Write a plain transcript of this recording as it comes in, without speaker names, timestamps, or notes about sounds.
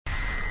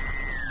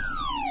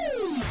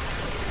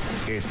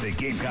It's the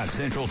Gamecock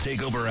Central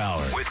Takeover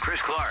Hour with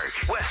Chris Clark,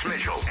 Wes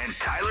Mitchell, and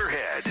Tyler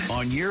Head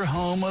on your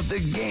home of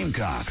the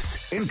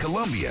Gamecocks in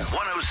Columbia.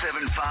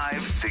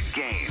 107.5 The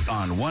Game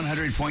on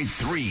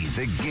 100.3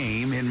 The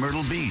Game in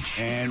Myrtle Beach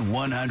and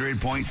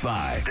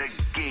 100.5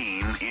 The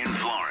Game in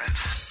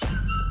Florence.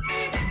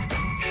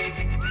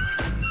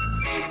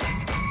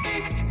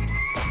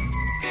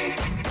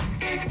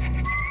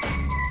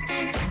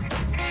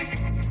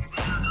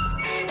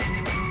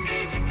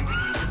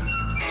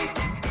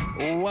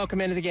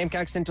 Welcome into the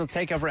Gamecock Central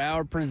Takeover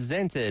Hour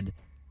presented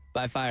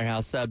by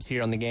Firehouse Subs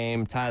here on the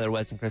Game. Tyler,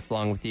 Wes, and Chris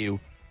along with you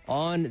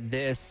on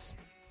this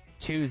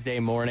Tuesday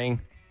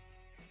morning.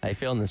 How you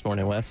feeling this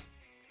morning, Wes?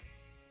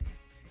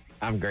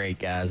 I'm great,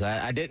 guys.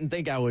 I didn't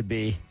think I would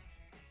be,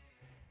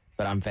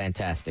 but I'm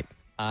fantastic.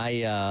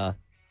 I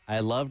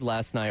loved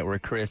last night where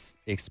Chris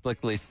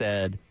explicitly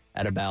said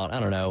at about,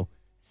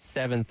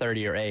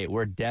 7:30 or 8,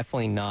 we're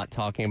definitely not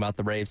talking about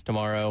the Braves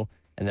tomorrow.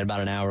 And then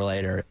about an hour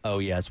later, oh,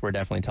 yes, we're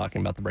definitely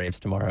talking about the Braves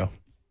tomorrow.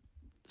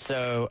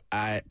 So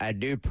I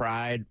do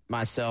pride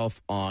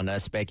myself on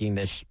us making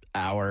this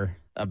hour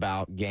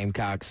about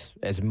Gamecocks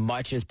as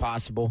much as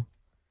possible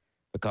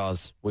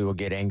because we will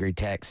get angry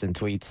texts and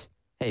tweets.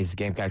 Hey, it's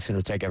Gamecocks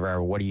Central Takeover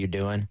Hour. What are you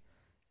doing?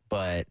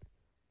 But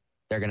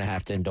they're going to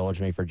have to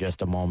indulge me for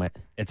just a moment.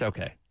 It's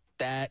okay.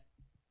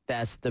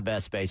 That's the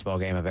best baseball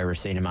game I've ever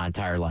seen in my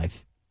entire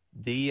life.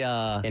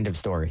 End of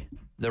story.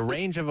 The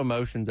range of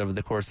emotions over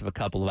the course of a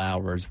couple of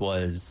hours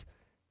was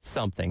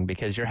something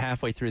because you're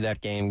halfway through that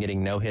game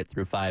getting no hit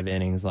through 5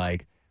 innings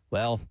like,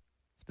 well,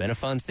 it's been a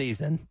fun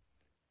season.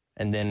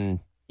 And then,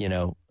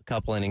 a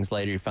couple innings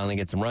later, you finally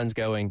get some runs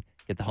going,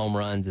 get the home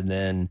runs, and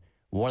then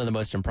one of the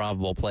most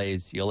improbable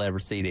plays you'll ever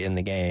see to end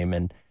the game.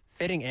 And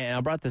I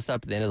brought this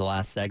up at the end of the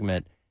last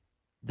segment,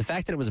 the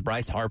fact that it was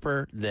Bryce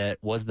Harper that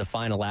was the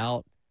final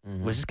out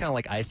was just kind of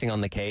like icing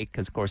on the cake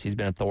because, of course, he's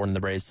been a thorn in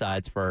the Braves'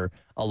 sides for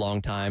a long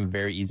time.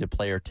 Very easy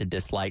player to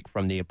dislike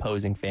from the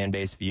opposing fan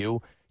base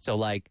view. So,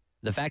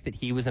 the fact that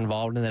he was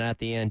involved in that at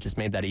the end just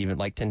made that even,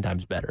 10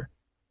 times better.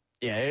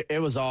 Yeah,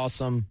 it was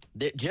awesome.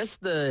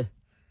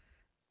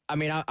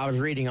 I was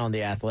reading on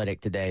The Athletic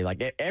today.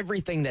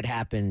 Everything that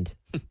happened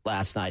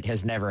last night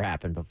has never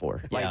happened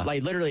before.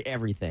 Literally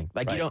everything.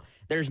 Right.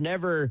 There's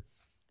never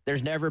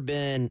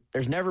been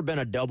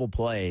a double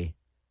play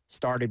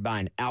started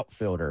by an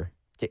outfielder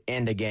to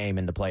end a game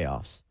in the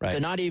playoffs. Right. So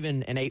not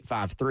even an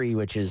 8-5-3,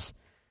 which is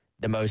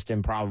the most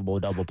improbable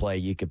double play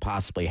you could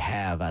possibly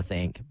have, I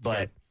think.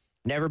 But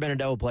never been a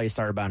double play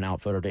started by an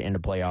outfielder to end a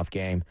playoff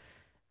game.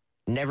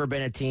 Never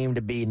been a team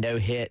to be no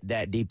hit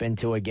that deep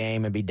into a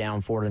game and be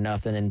down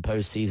 4-0 in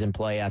postseason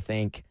play, I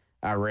think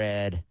I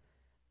read.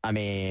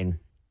 It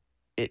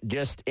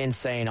just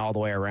insane all the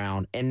way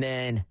around. And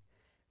then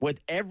with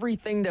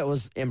everything that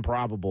was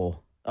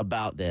improbable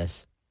about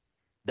this,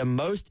 the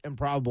most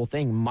improbable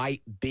thing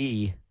might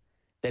be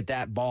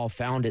that ball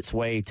found its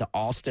way to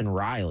Austin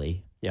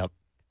Riley,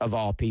 of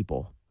all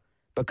people,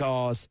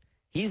 because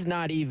he's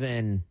not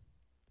even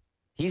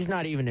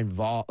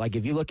involved.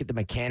 If you look at the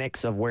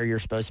mechanics of where you're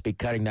supposed to be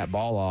cutting that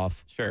ball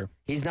off, sure,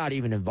 he's not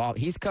even involved.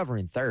 He's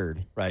covering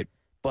third, right?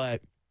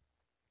 But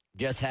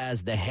just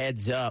has the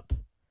heads up,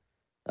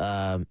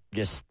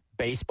 just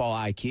baseball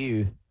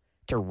IQ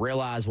to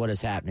realize what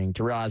is happening,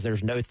 to realize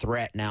there's no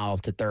threat now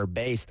to third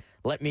base.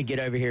 Let me get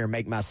over here and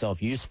make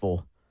myself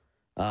useful.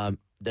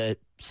 The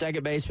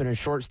second baseman and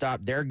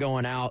shortstop, they're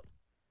going out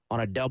on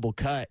a double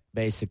cut,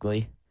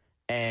 basically.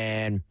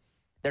 And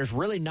there's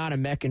really not a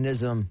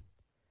mechanism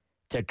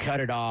to cut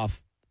it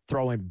off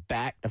throwing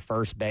back to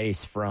first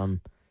base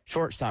from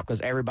shortstop because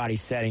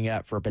everybody's setting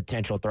up for a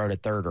potential throw to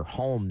third or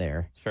home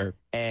there. Sure.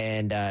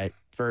 And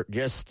for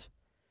just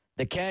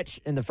the catch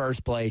in the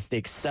first place, the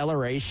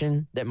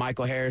acceleration that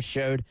Michael Harris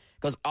showed,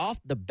 because off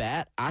the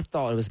bat, I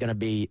thought it was going to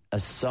be a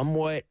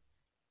somewhat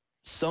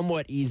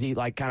easy,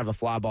 kind of a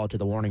fly ball to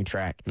the warning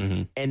track.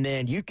 Mm-hmm. And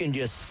then you can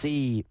just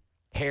see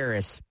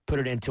Harris put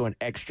it into an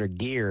extra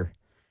gear.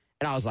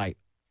 And I was like,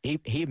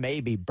 he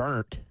may be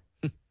burnt.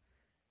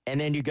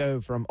 And then you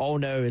go from, oh,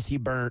 no, is he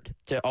burnt,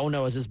 to, oh,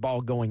 no, is this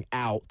ball going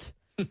out,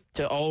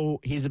 to, oh,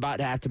 he's about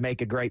to have to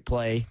make a great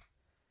play,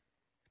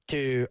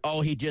 to,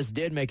 oh, he just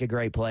did make a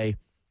great play.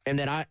 And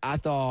then I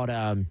thought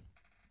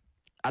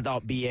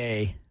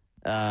B.A.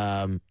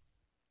 Brian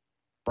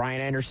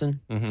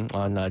Anderson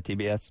on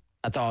TBS.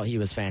 I thought he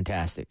was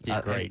fantastic.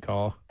 Great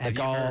call.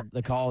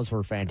 The calls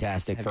were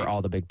fantastic for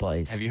all the big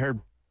plays. Have you heard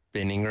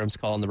Ben Ingram's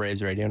call on the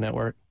Braves radio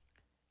network?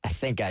 I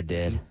think I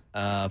did.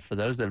 For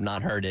those that have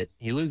not heard it,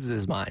 he loses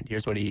his mind.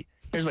 Here's what he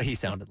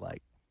sounded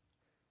like.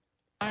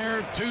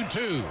 Fire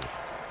 2-2.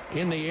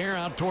 In the air,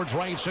 out towards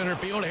right center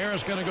field.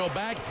 Harris going to go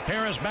back.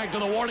 Harris back to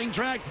the warning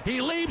track. He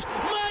leaps.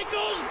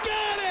 Michael's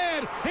got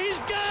it! He's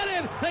got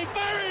it! They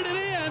fired it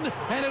in,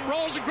 and it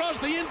rolls across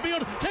the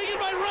infield. Taken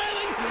by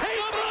Riley. He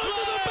throws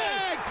to the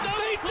bag.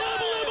 They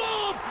double him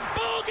off.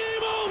 Ball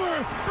game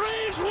over.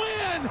 Braves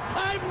win.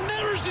 I've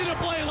never seen a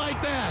play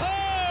like that.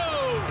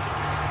 Oh!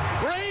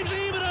 Braves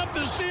even up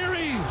the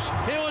series.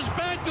 It was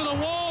back to the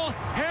wall.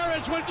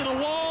 Harris went to the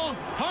wall.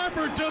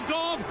 Harper took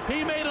off.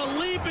 He made a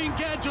leaping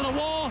catch of the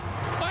wall,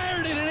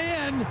 fired it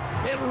in.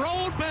 It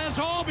rolled past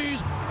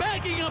Hobbies.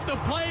 Backing up the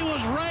play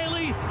was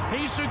Riley.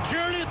 He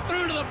secured it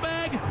through to the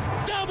bag,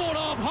 doubled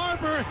off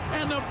Harper,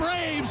 and the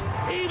Braves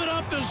even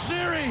up the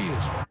series.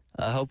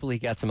 Hopefully he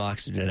got some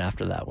oxygen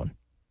after that one.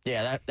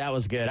 Yeah, that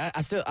was good.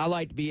 I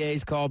liked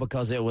BA's call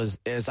because it was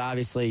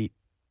obviously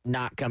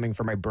not coming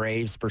from a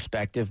Braves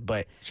perspective,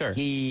 but sure.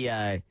 He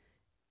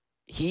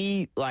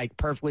like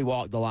perfectly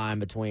walked the line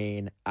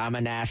between I'm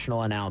a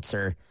national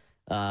announcer.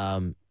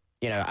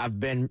 I've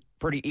been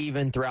pretty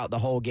even throughout the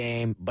whole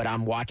game, but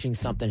I'm watching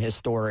something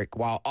historic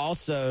while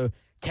also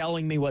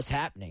telling me what's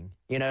happening.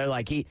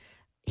 Like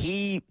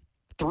he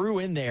threw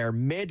in there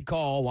mid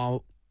call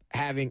while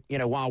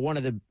one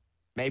of the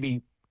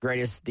maybe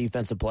greatest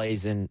defensive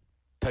plays in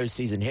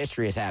postseason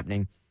history is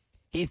happening.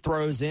 He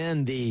throws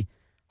in the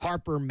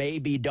Harper may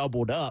be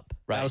doubled up.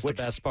 Right. That was the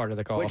best part of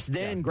the call. Which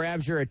then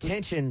grabs your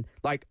attention,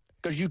 like,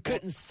 because you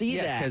couldn't see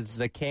that. Because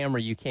the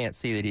camera, you can't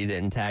see that he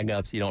didn't tag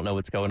up, so you don't know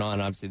what's going on.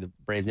 Obviously, the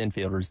Braves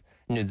infielders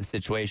knew the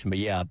situation, but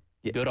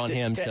good on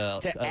him to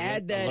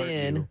add that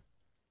in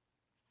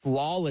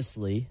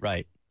flawlessly.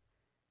 Right.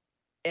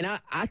 And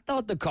I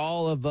thought the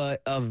call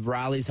of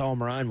Riley's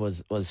home run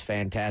was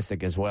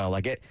fantastic as well.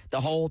 Like the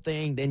whole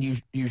thing. Then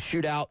you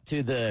shoot out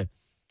to the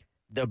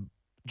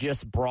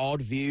just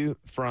broad view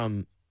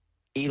from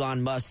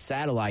Elon Musk's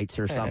satellites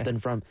or something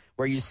from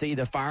where you see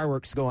the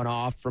fireworks going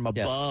off from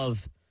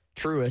above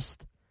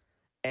Truist.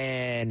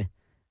 And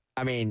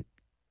I mean,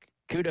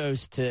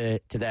 kudos to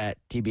that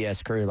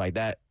TBS crew, like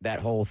that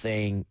whole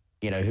thing,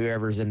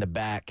 whoever's in the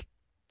back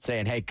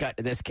saying, hey, cut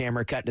to this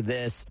camera, cut to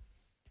this.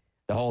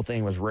 The whole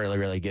thing was really,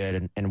 really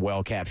good and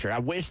well captured. I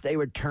wish they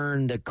would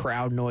turn the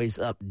crowd noise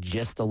up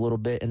just a little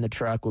bit in the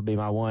truck would be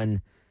my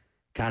one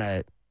kind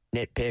of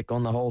nitpick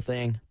on the whole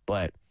thing.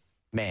 But,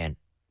 man,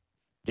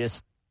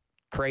 just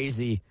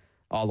crazy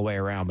all the way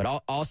around.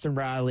 But Austin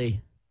Riley,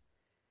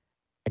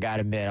 I got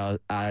to admit,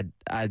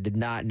 I did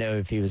not know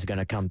if he was going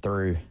to come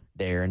through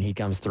there, and he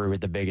comes through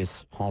with the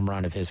biggest home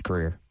run of his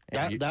career.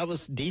 That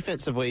was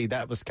defensively,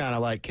 that was kind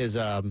of like his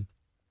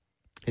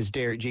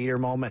Derek Jeter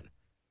moment.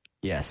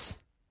 Yes.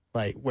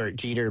 Like where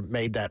Jeter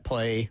made that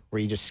play where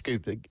he just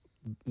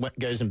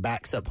goes and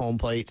backs up home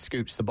plate,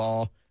 scoops the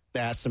ball. They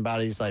asked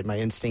somebody, he's like, my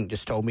instinct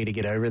just told me to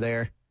get over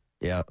there.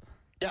 Yeah.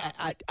 Yeah,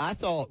 I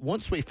thought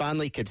once we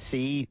finally could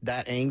see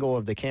that angle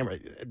of the camera,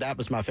 that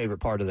was my favorite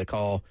part of the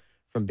call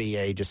from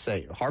BA, just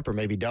saying Harper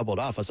maybe doubled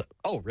off. I was like,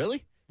 oh,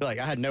 really? Like,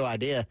 I had no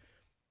idea.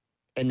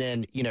 And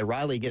then,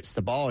 Riley gets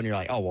the ball, and you're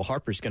like, oh, well,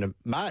 Harper's going to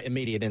 – my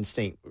immediate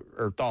instinct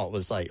or thought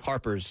was like,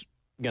 Harper's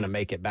going to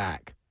make it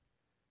back.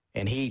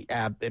 And he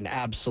an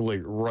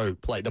absolute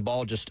rope. Like, the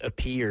ball just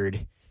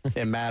appeared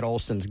in Matt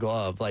Olson's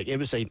glove. Like, it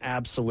was an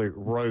absolute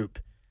rope.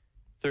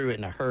 Threw it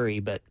in a hurry,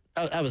 but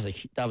that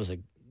was a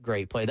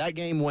great play. That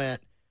game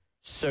went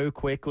so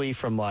quickly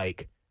from,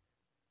 like,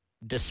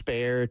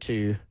 despair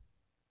to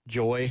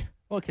joy.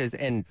 Well,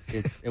 it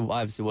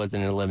obviously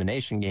wasn't an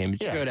elimination game,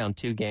 but you go down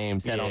 2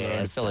 games, head on the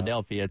road to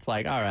Philadelphia. Tough. It's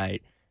like, all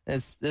right,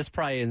 this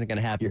probably isn't going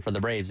to happen for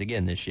the Braves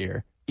again this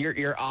year.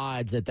 Your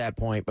odds at that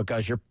point,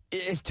 because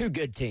it's 2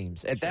 good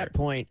teams. At that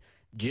point,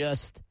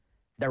 just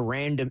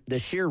the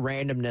sheer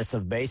randomness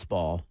of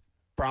baseball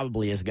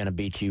probably is going to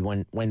beat you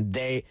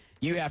when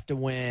you have to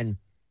win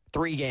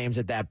 3 games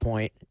at that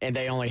point, and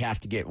they only have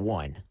to get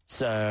 1.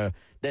 So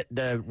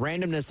the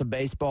randomness of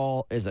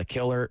baseball is a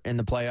killer in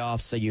the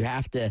playoffs. So you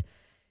have to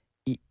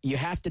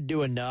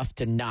do enough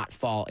to not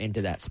fall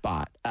into that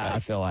spot. Right. I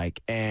feel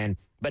like,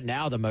 but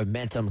now the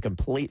momentum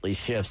completely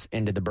shifts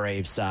into the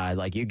Braves side.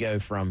 Like you go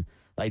from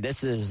like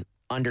this is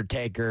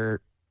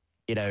Undertaker,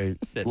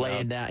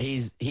 laying down.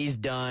 He's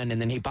done,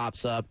 and then he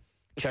pops up,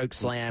 choke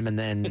slam, and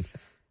then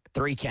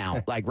 3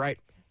 count. Like right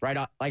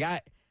off.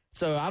 Like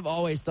So I've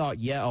always thought,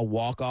 a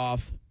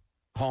walk-off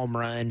home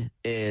run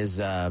is,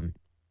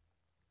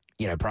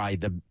 probably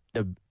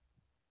the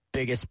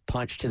biggest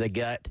punch to the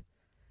gut.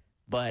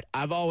 But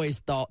I've always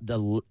thought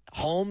the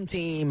home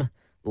team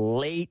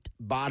late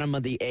bottom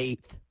of the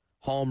 8th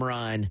home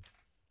run,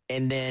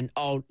 and then,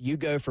 you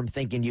go from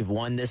thinking you've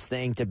won this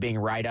thing to being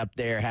right up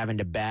there, having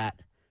to bat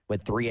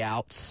with 3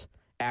 outs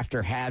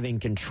after having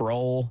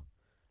control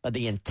of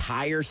the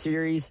entire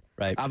series.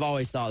 Right. I've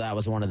always thought that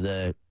was one of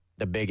the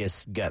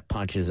biggest gut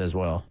punches as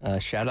well.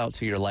 Shout out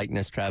to your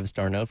likeness, Travis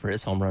d'Arnaud, for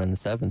his home run in the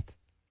 7th.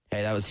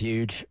 Hey, that was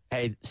huge.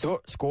 Hey,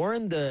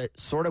 scoring the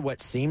sort of what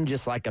seemed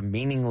just like a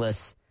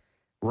meaningless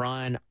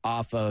run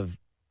off of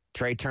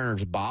Trey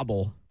Turner's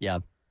bobble. Yeah.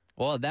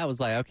 Well, that was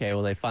like, okay,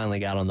 well, they finally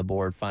got on the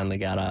board, finally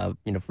got,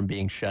 from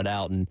being shut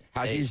out. And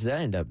how huge did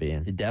that end up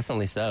being?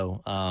 Definitely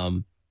so.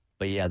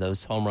 But, yeah,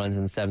 those home runs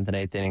in the 7th and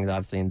 8th innings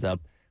obviously ends up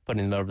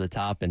putting them over the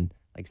top. And,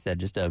 like I said,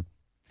 just a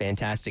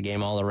fantastic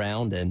game all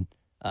around. And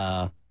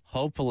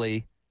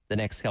hopefully the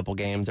next couple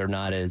games are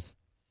not as,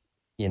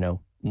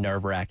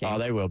 nerve-wracking. Oh,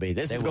 they will be.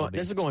 This is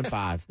going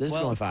 5. This is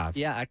going 5.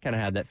 Yeah, I kind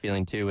of had that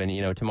feeling, too.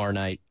 And, tomorrow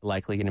night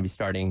likely going to be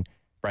starting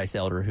Bryce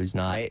Elder, who's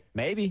not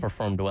maybe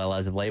performed well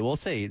as of late. We'll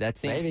see. That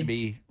seems to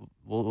be.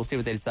 We'll see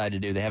what they decide to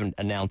do. They haven't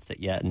announced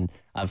it yet, and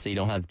obviously you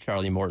don't have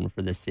Charlie Morton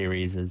for this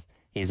series as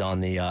he's on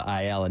the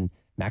IL. And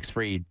Max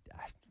Fried,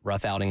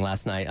 rough outing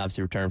last night.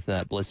 Obviously returned from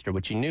that blister,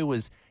 which you knew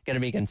was going to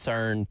be a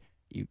concern.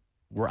 You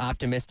were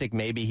optimistic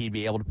maybe he'd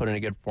be able to put in a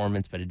good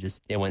performance, but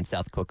it went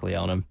south quickly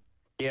on him.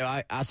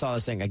 Yeah, I saw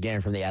this thing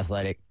again from The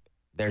Athletic.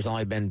 There's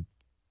only been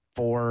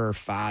 4 or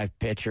 5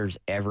 pitchers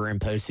ever in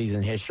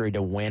postseason history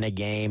to win a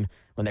game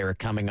when they were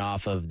coming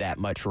off of that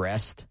much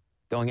rest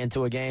going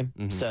into a game.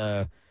 Mm-hmm.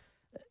 So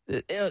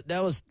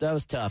that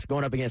was tough.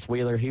 Going up against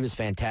Wheeler, he was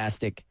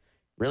fantastic.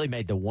 Really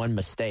made the one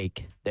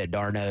mistake that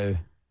Darno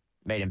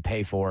made him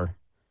pay for.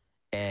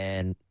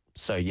 And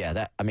so, yeah,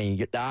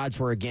 the odds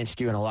were against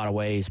you in a lot of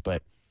ways,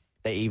 but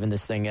they evened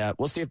this thing up.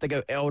 We'll see if they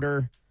go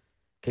Elder,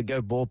 could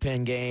go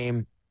bullpen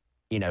game.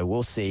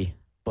 We'll see.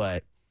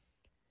 But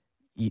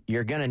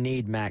you're going to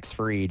need Max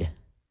Fried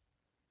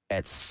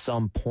at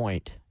some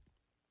point.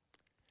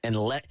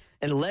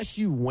 Unless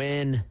you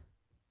win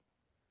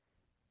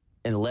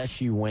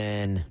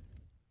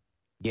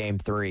game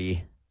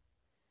 3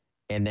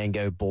 and then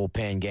go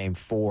bullpen game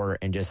 4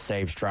 and just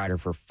save Strider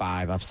for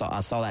 5. I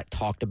saw that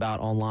talked about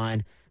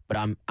online, but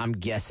I'm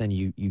guessing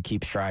you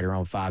keep Strider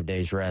on 5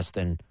 days rest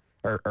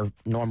or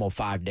normal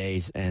 5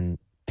 days and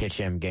pitch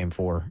him game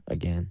 4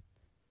 again.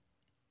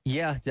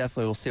 Yeah,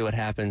 definitely. We'll see what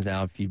happens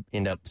now. If you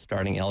end up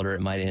starting Elder,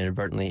 it might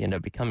inadvertently end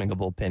up becoming a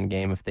bullpen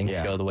game if things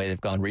go the way they've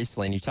gone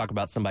recently. And you talk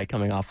about somebody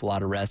coming off a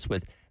lot of rest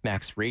with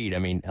Max Fried. I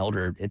mean,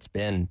 Elder, it's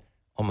been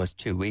almost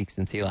 2 weeks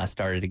since he last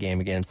started a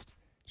game against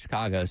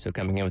Chicago, so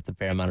coming in with a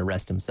fair amount of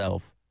rest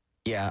himself.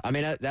 Yeah, I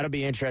mean, that'll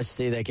be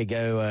interesting to see. They could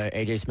go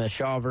A.J.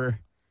 Smith-Shawver.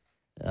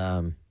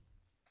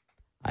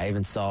 I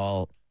even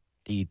saw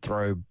the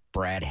throw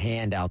Brad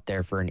Hand out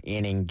there for an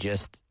inning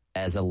just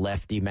as a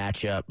lefty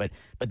matchup. But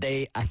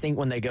I think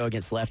when they go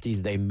against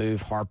lefties, they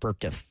move Harper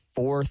to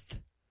 4th.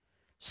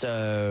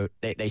 So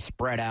they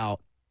spread out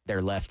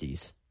their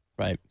lefties.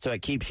 Right. So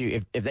it keeps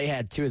you, if they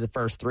had 2 of the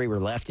first 3 were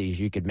lefties,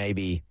 you could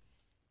maybe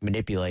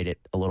manipulate it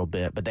a little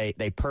bit. But they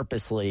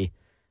purposely,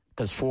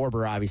 because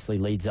Schwarber obviously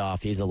leads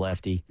off, he's a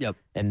lefty. Yep.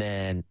 And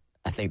then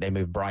I think they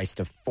move Bryce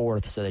to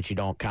 4th so that you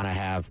don't kind of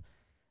have,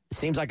 it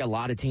seems like a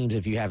lot of teams,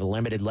 if you have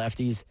limited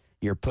lefties,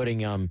 you're putting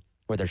them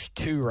where there's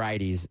 2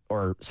 righties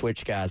or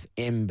switch guys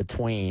in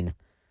between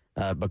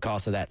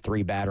because of that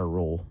 3-batter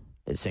rule,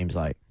 it seems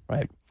like.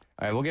 Right.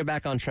 All right, we'll get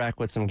back on track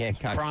with some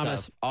Gamecock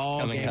Promise, stuff.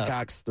 all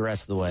Gamecocks the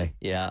rest of the way.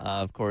 Yeah,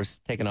 of course,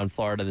 taking on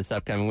Florida this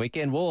upcoming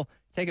weekend. We'll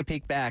take a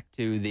peek back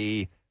to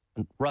the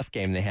rough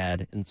game they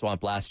had in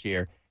Swamp last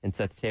year and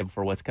set the table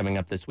for what's coming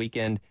up this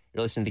weekend.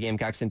 You're listening to the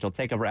Gamecock Central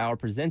Takeover Hour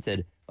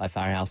presented by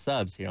Firehouse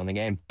Subs here on The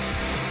Game.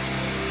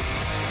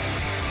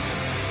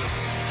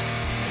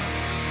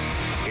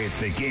 It's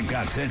the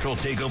Gamecock Central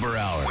Takeover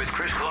Hour with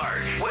Chris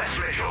Clark, Wes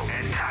Mitchell,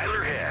 and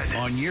Tyler Head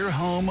on your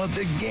home of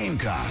the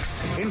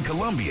Gamecocks in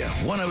Columbia,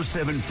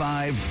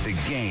 107.5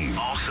 The Game.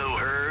 Also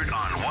heard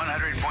on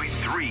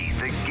 100.3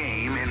 The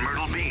Game in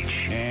Myrtle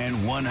Beach and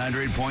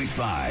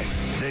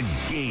 100.5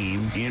 The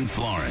Game in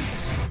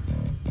Florence.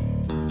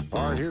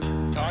 All right, here's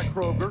Ty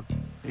Kroger.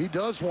 He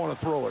does want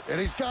to throw it, and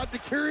he's got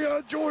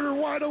Takeover Joyner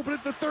wide open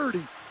at the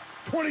 30,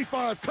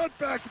 25, cut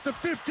back at the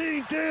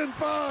 15, 10,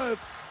 5.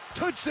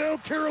 Touchdown,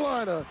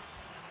 Carolina.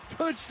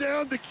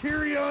 Touchdown to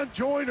Takeover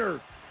Joyner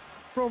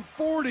from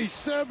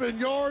 47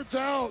 yards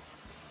out.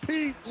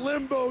 Pete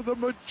Limbo, the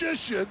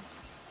magician.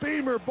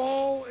 Beamer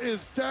ball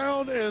is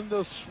down in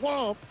the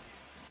swamp.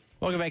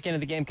 Welcome back into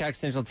the Gamecock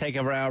Central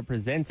Takeover Hour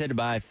presented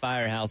by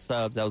Firehouse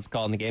Subs. That was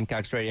called on the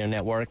Gamecocks Radio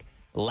Network.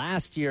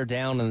 Last year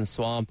down in the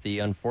swamp, the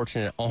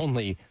unfortunate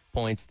only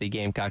points the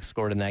Gamecocks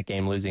scored in that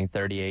game, losing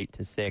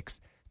 38-6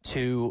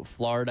 to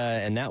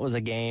Florida. And that was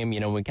a game,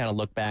 we kind of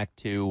look back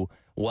to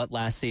what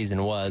last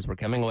season was. We're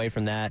coming away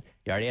from that.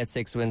 You already had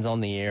 6 wins on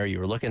the year. You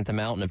were looking at the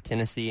mountain of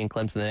Tennessee and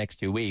Clemson the next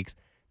 2 weeks.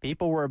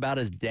 People were about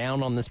as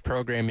down on this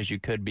program as you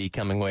could be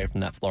coming away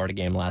from that Florida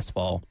game last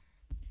fall.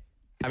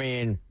 I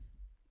mean,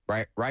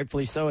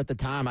 rightfully so at the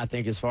time, I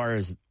think, as far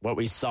as what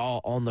we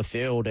saw on the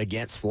field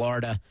against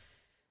Florida.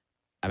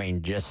 I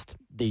mean, just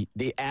the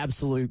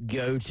absolute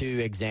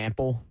go-to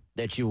example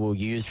that you will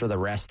use for the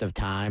rest of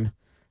time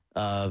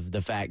of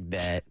the fact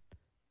that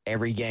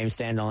every game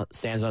stands on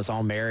its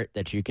own merit,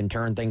 that you can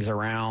turn things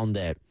around,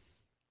 that,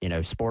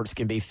 sports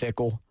can be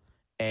fickle.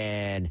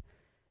 And,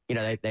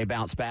 they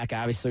bounced back,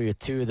 obviously, with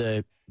 2 of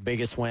the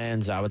biggest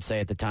wins, I would say,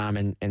 at the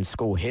time in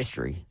school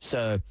history.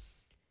 So,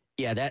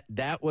 yeah,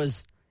 that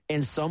was,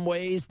 in some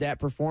ways, that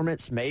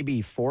performance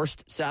maybe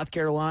forced South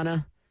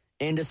Carolina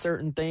into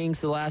certain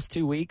things the last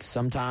 2 weeks.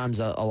 Sometimes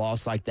a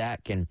loss like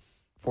that can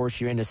force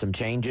you into some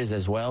changes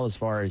as well, as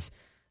far as,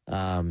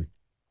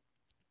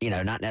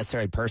 not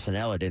necessarily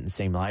personnel, it didn't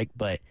seem like,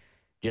 but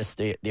just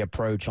the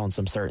approach on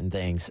some certain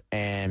things.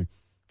 And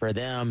for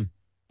them,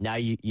 now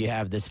you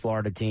have this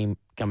Florida team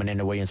coming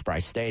into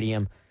Williams-Brice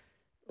Stadium.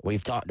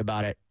 We've talked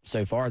about it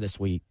so far this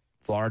week.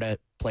 Florida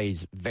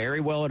plays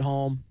very well at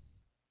home,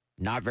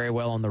 not very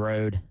well on the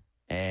road,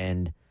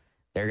 and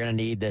they're going to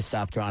need this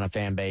South Carolina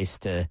fan base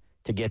to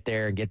to get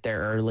there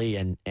early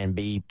and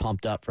be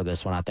pumped up for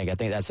this one. I think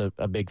that's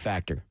a big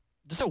factor.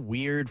 It's a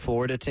weird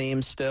Florida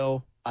team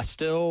still.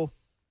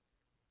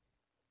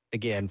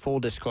 Again, full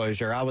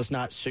disclosure, I was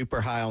not super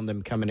high on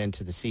them coming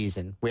into the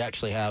season. We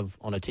actually have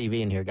on a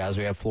TV in here, guys,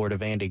 we have Florida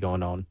Vandy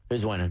going on.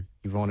 Who's winning?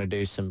 You want to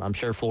do some, I'm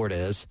sure Florida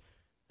is.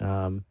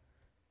 I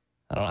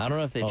don't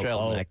know if they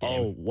trailed in that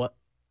game. What?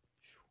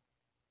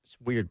 It's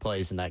weird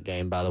plays in that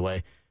game, by the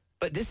way.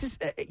 But this is,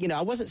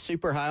 I wasn't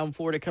super high on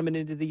Florida coming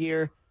into the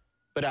year,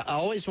 but I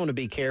always want to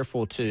be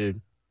careful to,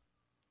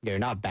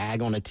 not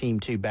bag on a team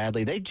too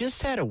badly. They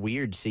just had a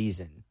weird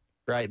season,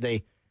 right?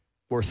 They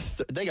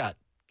got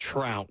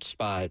trounced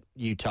by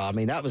Utah. I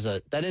mean,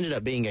 that ended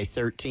up being a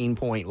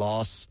 13-point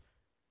loss.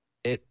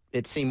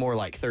 It seemed more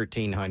like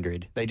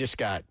 1,300. They just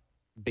got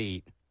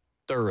beat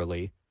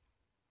thoroughly.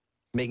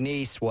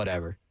 McNeese,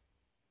 whatever.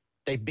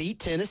 They beat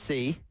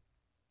Tennessee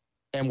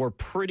and were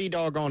pretty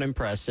doggone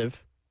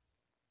impressive.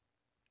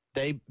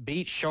 They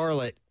beat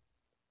Charlotte,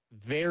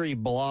 very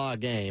blah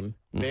game,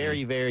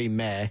 very, very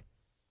meh.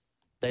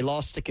 They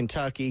lost to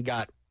Kentucky,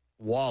 got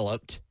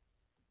walloped.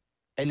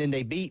 And then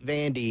they beat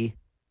Vandy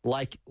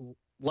like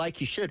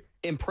you should.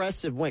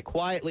 Impressive win,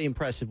 quietly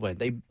impressive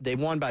win. They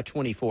won by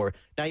 24.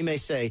 Now you may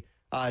say,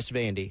 it's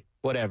Vandy,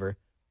 whatever.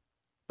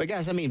 But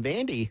guys, I mean,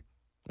 Vandy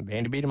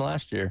beat them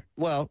last year.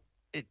 Well,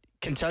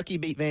 Kentucky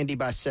beat Vandy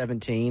by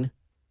 17.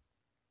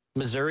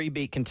 Missouri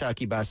beat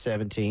Kentucky by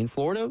 17.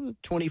 Florida,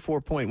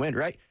 24-point win,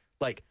 right?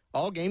 Like,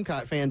 all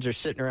Gamecock fans are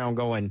sitting around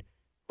going,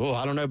 oh,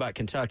 I don't know about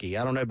Kentucky.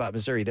 I don't know about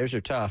Missouri. Those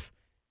are tough.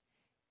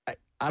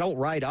 I don't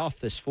write off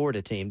this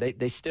Florida team.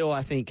 They still,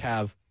 I think,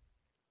 have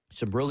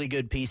some really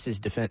good pieces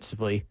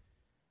defensively.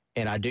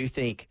 And I do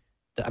think,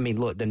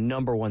 look, the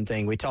number one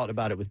thing, we talked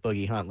about it with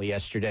Boogie Huntley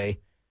yesterday,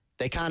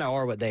 they kind of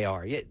are what they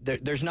are.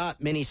 There's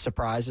not many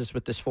surprises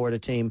with this Florida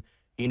team.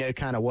 You know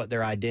kind of what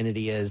their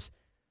identity is.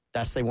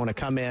 That's they want to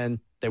come in,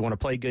 they want to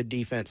play good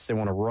defense, they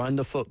want to run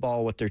the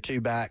football with their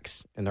two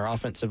backs and their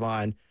offensive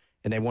line,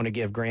 and they want to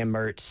give Graham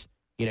Mertz,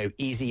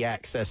 easy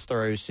access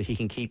throws so he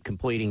can keep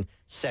completing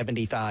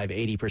 75,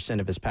 80%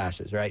 of his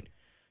passes, right?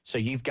 So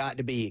you've got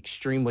to be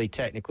extremely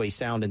technically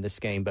sound in this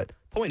game. But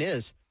point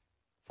is,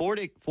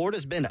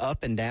 Florida's been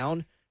up and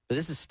down, but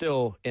this is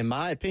still, in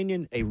my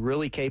opinion, a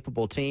really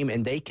capable team,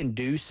 and they can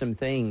do some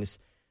things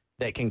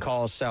that can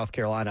cause South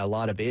Carolina a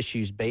lot of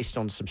issues based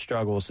on some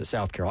struggles that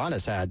South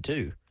Carolina's had,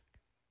 too.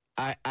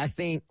 I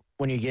think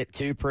when you get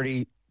two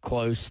pretty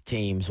close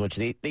teams, which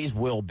these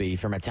will be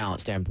from a talent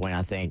standpoint,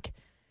 I think,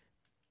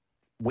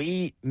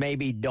 we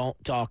maybe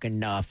don't talk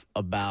enough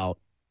about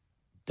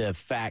the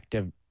fact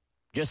of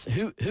just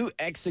who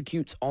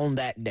executes on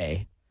that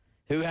day,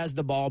 who has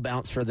the ball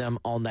bounce for them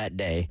on that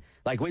day.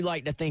 Like, we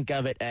like to think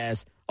of it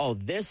as, oh,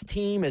 this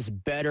team is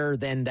better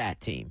than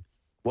that team.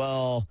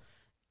 Well,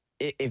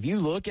 if you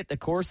look at the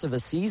course of a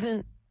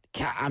season,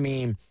 how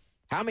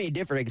many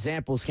different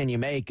examples can you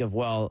make of,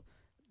 well,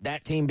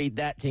 that team beat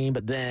that team,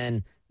 but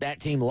then that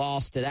team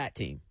lost to that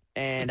team?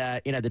 And,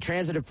 the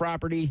transitive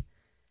property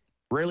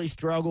really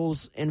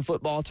struggles in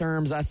football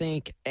terms, I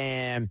think.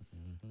 And,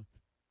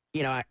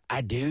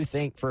 I do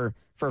think for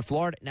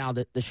Florida, now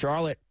the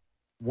Charlotte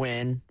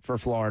win for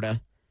Florida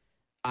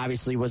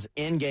obviously was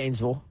in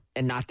Gainesville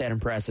and not that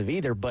impressive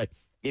either. But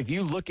if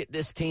you look at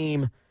this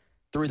team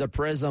through the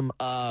prism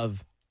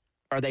of,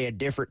 are they a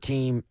different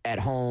team at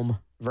home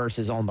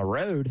versus on the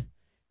road,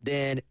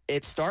 then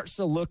it starts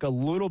to look a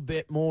little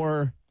bit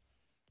more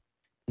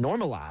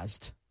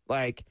normalized.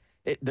 Like,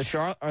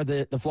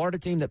 the Florida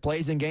team that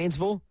plays in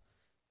Gainesville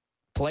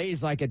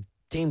plays like a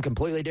team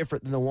completely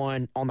different than the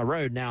one on the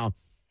road. Now,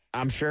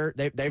 I'm sure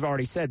they've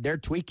already said they're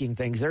tweaking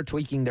things. They're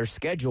tweaking their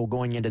schedule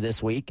going into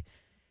this week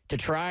to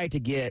try to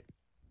get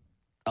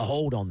a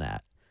hold on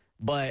that.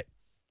 But,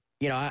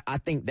 I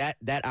think that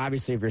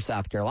obviously, if you're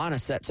South Carolina,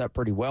 sets up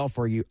pretty well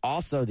for you.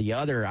 Also, the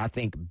other, I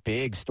think,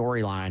 big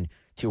storyline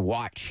to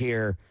watch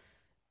here,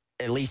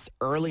 at least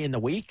early in the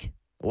week,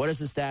 what is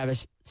the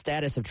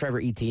status of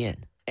Trevor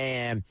Etienne?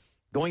 And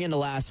going into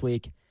last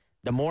week,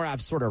 the more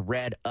I've sort of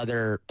read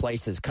other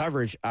places'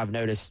 coverage, I've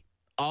noticed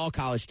all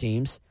college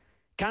teams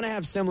kind of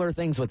have similar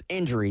things with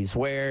injuries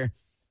where,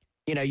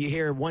 you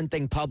hear one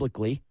thing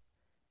publicly,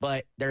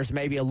 but there's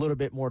maybe a little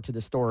bit more to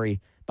the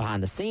story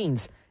behind the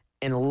scenes.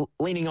 And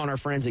leaning on our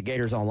friends at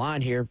Gators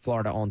Online here,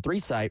 Florida On 3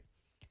 site,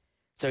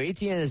 so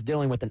Etienne is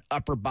dealing with an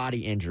upper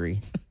body injury.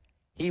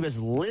 He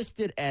was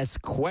listed as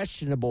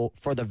questionable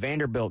for the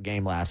Vanderbilt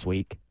game last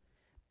week,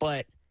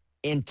 but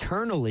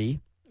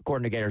internally,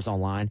 according to Gators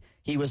Online,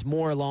 he was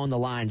more along the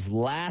lines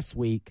last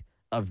week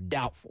of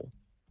doubtful.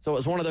 So it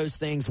was one of those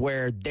things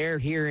where they're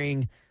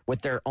hearing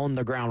with their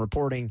on-the-ground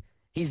reporting,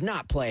 he's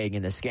not playing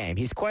in this game.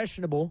 He's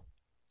questionable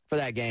for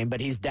that game, but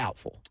he's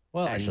doubtful.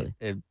 Well, actually,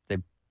 they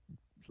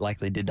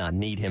likely did not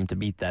need him to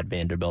beat that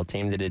Vanderbilt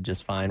team. They did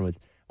just fine with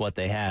what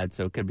they had.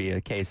 So it could be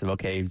a case of,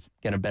 okay, he's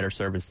getting a better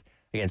service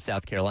against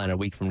South Carolina a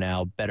week from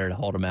now. Better to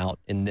hold him out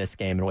in this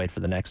game and wait for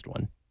the next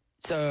one.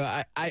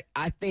 So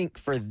I think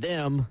for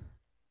them,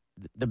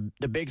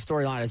 the big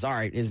storyline is, all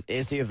right,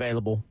 is he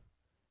available?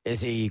 Is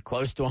he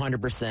close to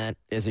 100%?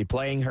 Is he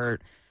playing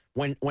hurt?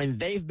 when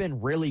they've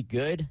been really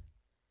good,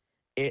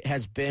 it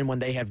has been when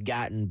they have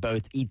gotten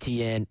both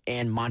Etienne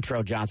and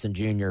Montrell Johnson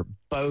Jr.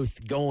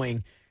 both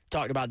going.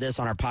 Talked about this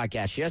on our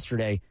podcast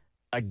yesterday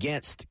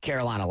against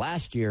Carolina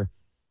last year.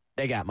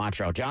 They got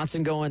Montrell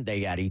Johnson going.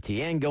 They got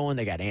Etienne going.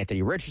 They got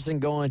Anthony Richardson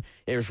going.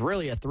 It was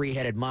really a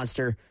three-headed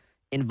monster.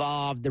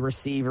 Involved the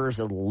receivers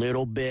a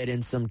little bit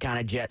in some kind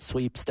of jet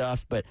sweep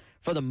stuff. But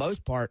for the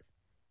most part,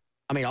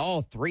 I mean,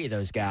 all three of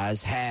those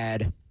guys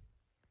had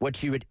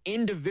what you would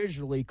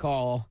individually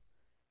call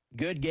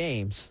good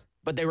games,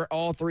 but they were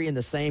all three in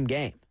the same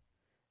game,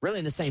 really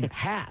in the same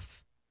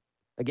half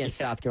against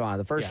South Carolina,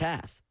 the first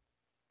half.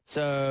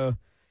 So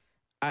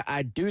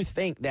I do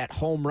think that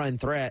home run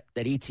threat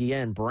that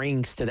Etienne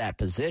brings to that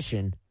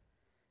position,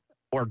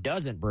 or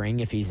doesn't bring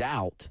if he's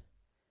out,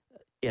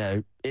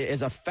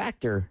 is a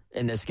factor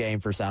in this game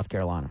for South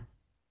Carolina.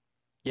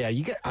 Yeah,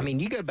 you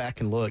go back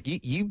and look.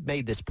 You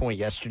made this point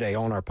yesterday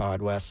on our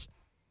pod, Wes.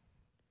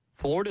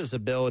 Florida's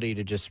ability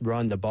to just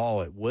run the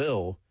ball at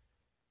will,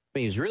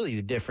 is really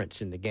the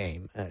difference in the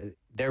game.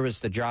 There was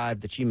the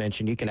drive that you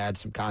mentioned. You can add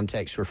some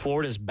context where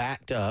Florida's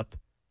backed up,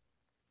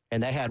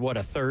 and they had,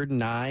 a 3rd and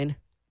 9?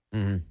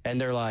 Mm-hmm. And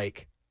they're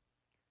like,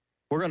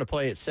 we're going to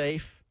play it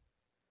safe.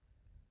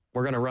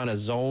 We're going to run a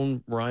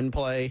zone run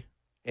play,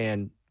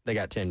 and they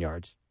got 10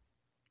 yards.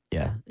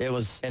 Yeah, it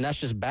was. And that's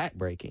just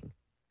back-breaking.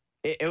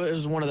 It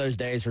was one of those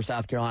days for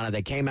South Carolina.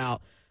 They came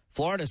out.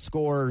 Florida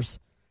scores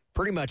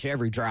pretty much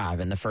every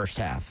drive in the first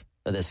half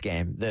of this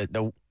game.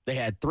 They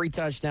had 3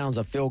 touchdowns,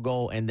 a field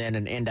goal, and then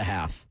an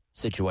end-of-half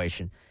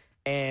situation.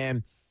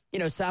 And,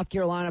 South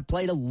Carolina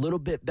played a little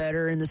bit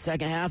better in the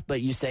second half,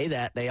 but you say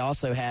that. They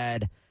also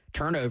had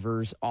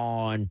turnovers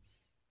on,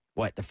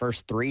 the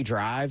first 3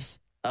 drives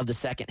of the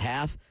second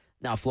half.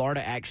 Now,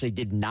 Florida actually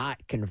did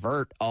not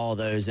convert all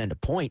those into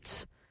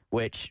points,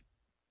 which,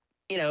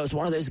 it was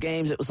one of those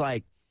games. It was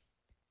like,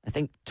 I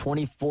think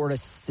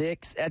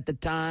 24-6 at the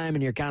time,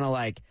 and you're kind of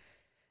like,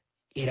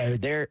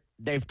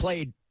 they've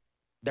played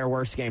their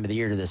worst game of the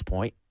year to this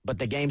point, but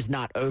the game's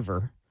not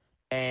over.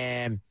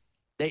 And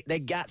they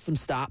got some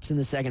stops in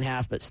the second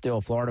half, but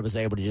still Florida was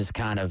able to just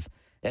kind of,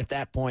 at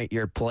that point,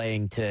 you're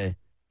playing to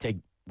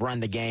run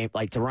the game,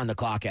 to run the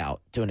clock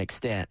out to an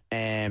extent.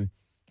 And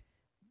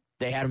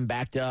they had them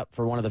backed up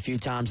for one of the few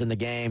times in the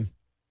game.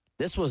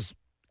 This was,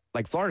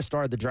 Florida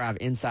started the drive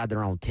inside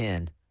their own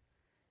 10.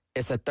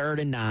 It's a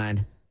 3rd and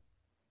 9.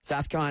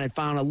 South Carolina had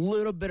found a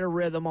little bit of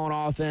rhythm on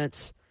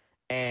offense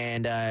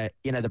and,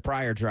 the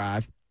prior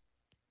drive.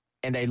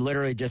 And they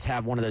literally just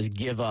have one of those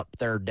give-up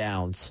 3rd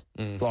downs,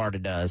 Florida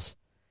does.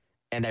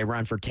 And they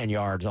run for 10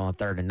 yards on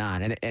 3rd and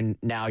 9. And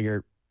now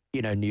you're,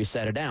 new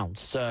set of downs.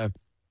 So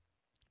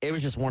it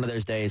was just one of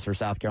those days for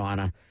South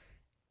Carolina.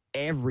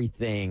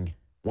 Everything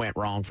went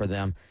wrong for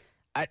them.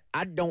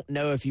 I don't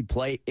know if you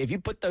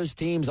put those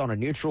teams on a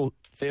neutral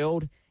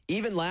field,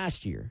 even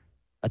last year,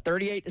 a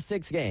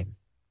 38-6 game,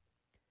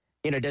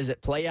 does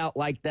it play out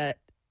like that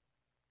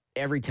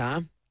every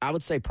time? I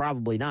would say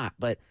probably not.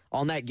 But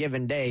on that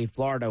given day,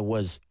 Florida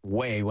was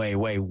way, way,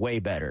 way, way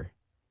better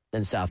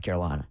than South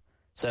Carolina.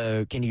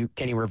 So can you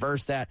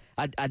reverse that?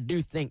 I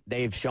do think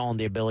they've shown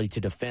the ability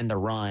to defend the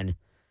run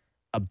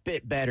a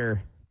bit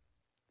better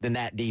than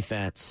that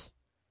defense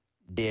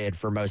did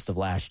for most of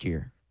last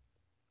year.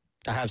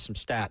 I have some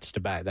stats to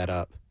back that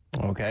up.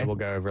 Okay. That we'll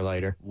go over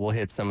later. We'll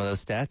hit some of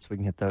those stats. We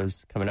can hit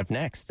those coming up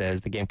next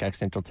as the Gamecock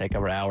Central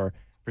Takeover Hour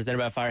presented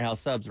by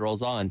Firehouse Subs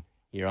rolls on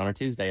here on a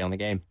Tuesday on the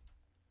game.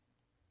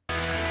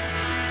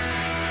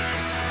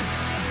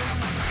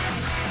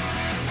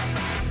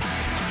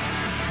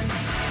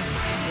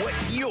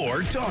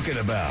 You're talking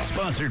about.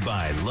 Sponsored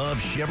by Love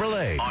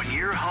Chevrolet. On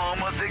your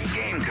home of the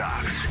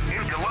Gamecocks.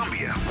 In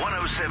Columbia,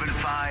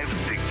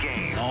 107.5 The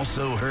Game.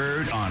 Also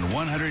heard on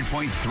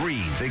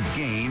 100.3 The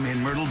Game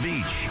in Myrtle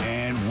Beach.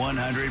 And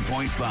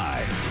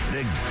 100.5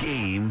 The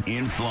Game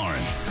in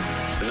Florence.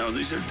 No,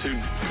 these are 2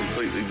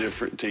 completely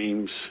different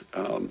teams.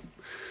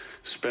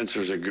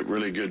 Spencer's a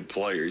really good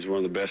player. He's one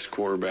of the best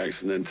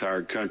quarterbacks in the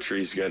entire country.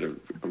 He's got a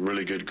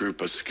really good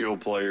group of skill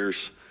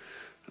players.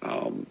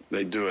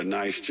 They do a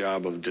nice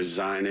job of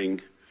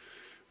designing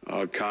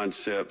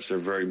concepts. They're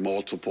very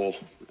multiple.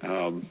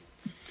 And,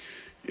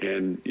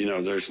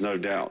 there's no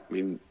doubt.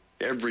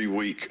 Every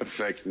week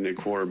affecting the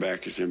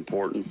quarterback is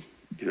important,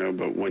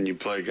 but when you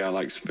play a guy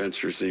like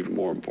Spencer, it's even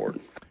more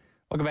important.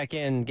 Welcome back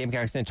in.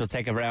 Gamecock Central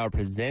Takeover Hour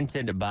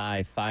presented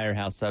by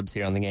Firehouse Subs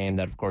here on the game.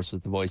 That, of course,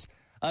 was the voice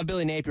of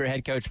Billy Napier,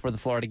 head coach for the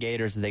Florida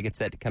Gators. They get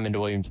set to come into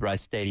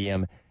Williams-Brice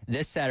Stadium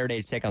this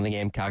Saturday to take on the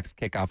Gamecocks.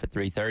 Kickoff at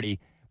 3:30.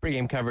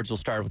 Pre-game coverage will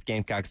start with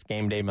Gamecocks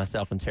Game Day.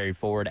 Myself and Terry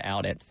Ford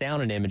out at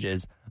Sound and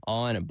Images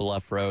on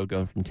Bluff Road,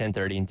 going from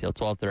 10:30 until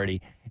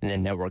 12:30, and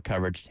then network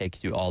coverage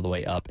takes you all the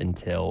way up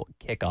until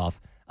kickoff.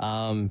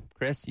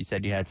 Chris, you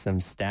said you had some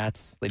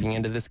stats leading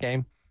into this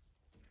game?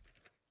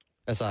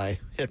 As I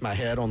hit my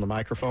head on the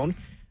microphone.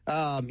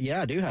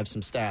 Yeah, I do have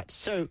some stats.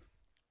 So,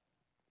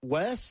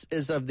 Wes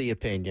is of the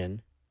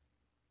opinion,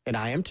 and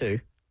I am too,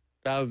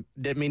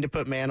 didn't mean to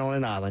put man on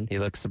an island. He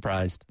looks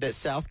surprised. That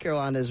South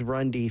Carolina's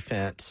run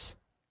defense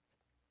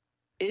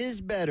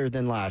is better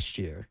than last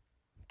year.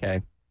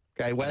 Okay.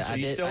 Okay, Wes, are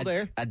you still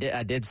there? I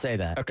did say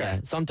that. Okay. Yeah.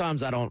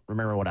 Sometimes I don't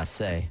remember what I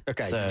say.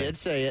 Okay, so, you did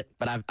say it.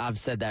 But I've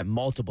said that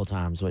multiple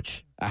times,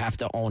 which I have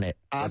to own it.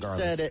 I've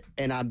said it,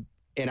 and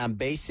I'm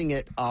basing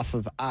it off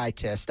of eye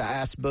test. I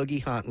asked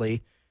Boogie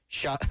Huntley.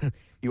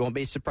 You won't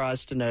be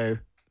surprised to know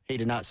he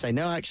did not say,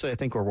 no, actually, I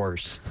think we're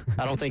worse.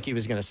 I don't think he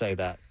was going to say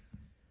that.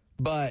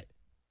 But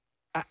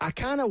I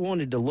kind of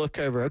wanted to look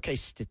over, okay,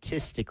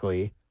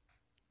 statistically,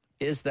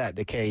 is that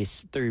the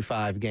case through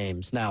 5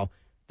 games? Now,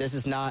 this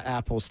is not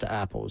apples to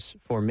apples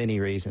for many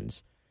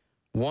reasons.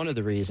 One of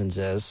the reasons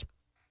is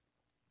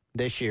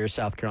this year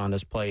South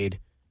Carolina's played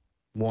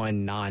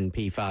one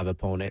non-P5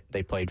 opponent.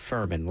 They played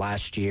Furman.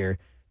 Last year,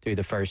 through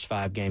the first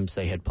 5 games,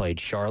 they had played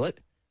Charlotte,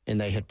 and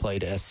they had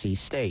played SC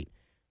State.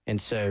 And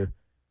so,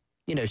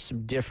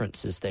 some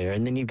differences there.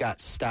 And then you got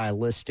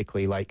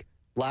stylistically, like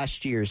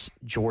last year's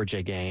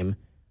Georgia game,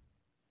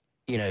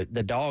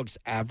 the Dogs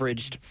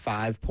averaged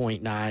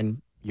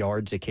 5.9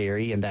 yards a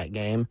carry in that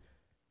game,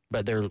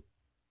 but their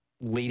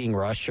leading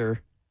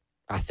rusher,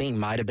 I think,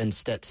 might have been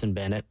Stetson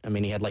Bennett. I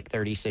mean, he had like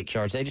 36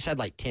 yards. They just had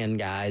like 10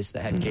 guys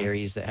that had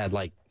carries that had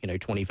like,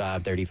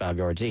 25, 35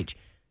 yards each.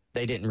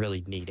 They didn't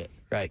really need it,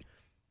 right?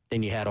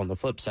 Then you had on the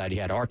flip side, you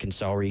had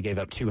Arkansas where you gave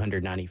up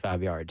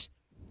 295 yards.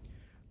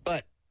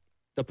 But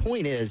the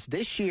point is,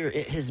 this year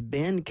it has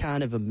been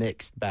kind of a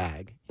mixed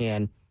bag.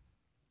 And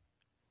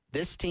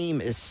this team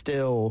is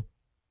still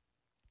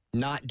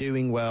not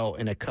doing well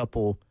in a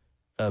couple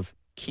of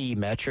key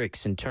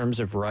metrics in terms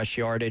of rush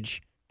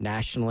yardage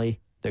nationally.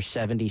 They're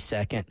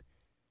 72nd,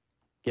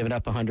 giving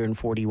up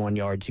 141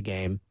 yards a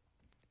game.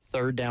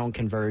 Third down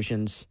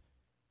conversions,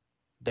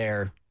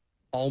 they're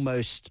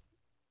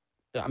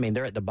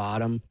they're at the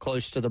bottom,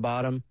 close to the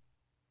bottom.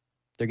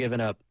 They're giving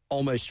up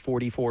almost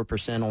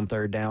 44% on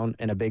third down,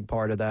 and a big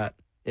part of that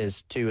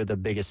is 2 of the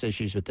biggest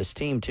issues with this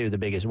team, 2 of the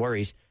biggest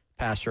worries,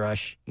 pass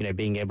rush,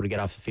 being able to get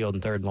off the field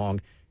in third and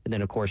long, and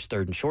then, of course,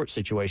 third and short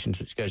situations,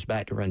 which goes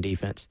back to run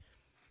defense.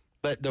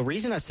 But the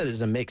reason I said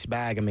it's a mixed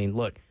bag,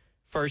 look,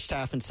 first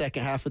half and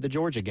second half of the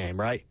Georgia game,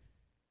 right?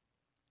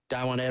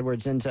 Dywan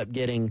Edwards ends up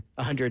getting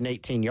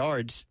 118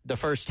 yards. The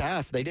first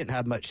half, they didn't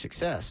have much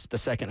success. The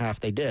second half,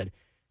 they did.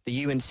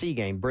 The UNC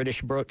game,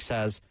 British Brooks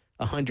has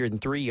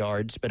 103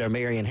 yards, but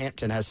Omarion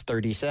Hampton has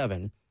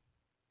 37.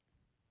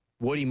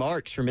 Woody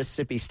Marks from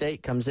Mississippi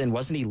State comes in.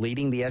 Wasn't he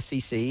leading the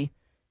SEC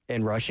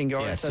in rushing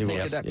yards, yes, I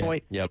think, was. at that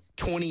point? Yep.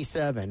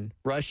 27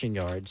 rushing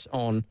yards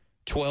on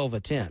 12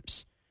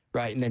 attempts,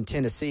 right? And then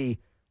Tennessee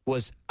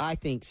was, I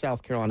think,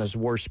 South Carolina's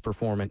worst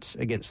performance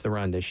against the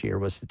run this year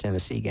was the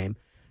Tennessee game.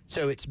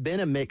 So it's been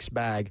a mixed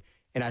bag,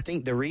 and I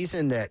think the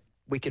reason that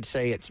we could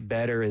say it's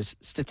better is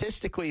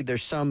statistically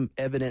there's some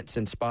evidence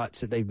in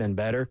spots that they've been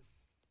better,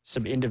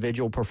 some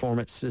individual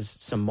performances,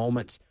 some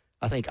moments.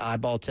 I think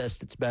eyeball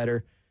test it's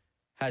better.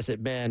 Has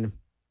it been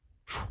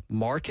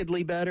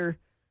markedly better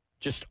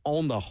just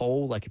on the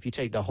whole? Like if you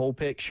take the whole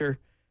picture,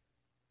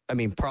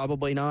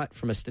 probably not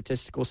from a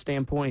statistical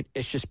standpoint.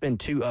 It's just been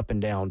too up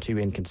and down, too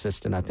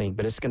inconsistent, I think.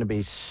 But it's going to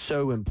be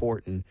so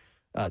important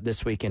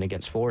this weekend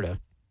against Florida.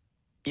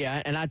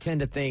 Yeah, and I tend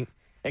to think,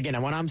 again,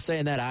 when I'm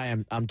saying that,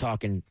 I'm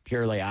talking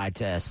purely eye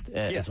test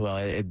as well.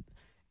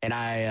 And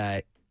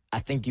I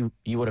think you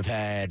would have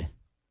had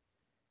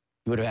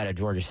a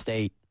Georgia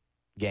State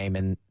game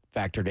and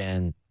factored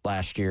in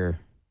last year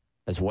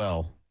as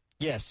well.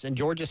 Yes, and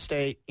Georgia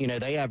State,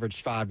 they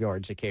averaged 5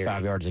 yards a carry.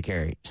 5 yards a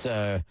carry.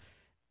 So,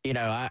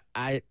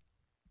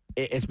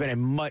 it's been a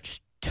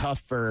much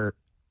tougher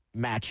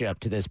matchup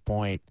to this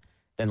point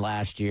than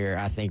last year,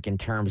 I think, in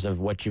terms of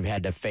what you've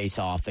had to face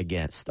off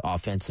against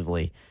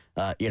offensively,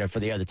 for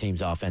the other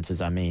team's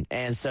offenses,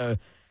 And so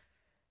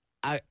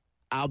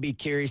I'll be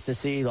curious to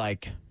see,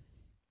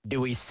 do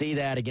we see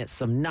that against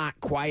some not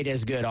quite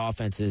as good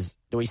offenses?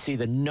 Do we see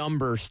the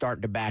numbers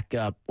start to back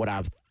up what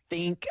I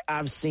think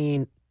I've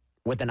seen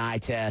with an eye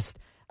test?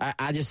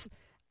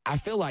 I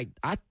feel like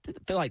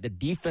the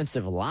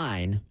defensive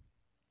line,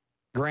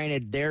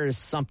 granted, there is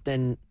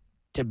something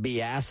to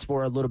be asked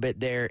for a little bit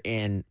there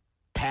in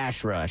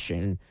pass rush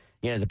and,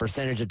 the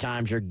percentage of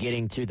times you're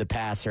getting to the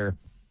passer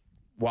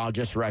while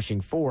just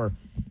rushing 4.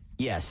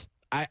 Yes,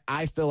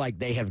 I feel like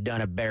they have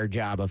done a better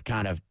job of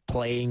kind of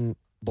playing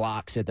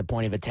blocks at the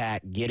point of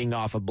attack, getting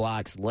off of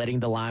blocks, letting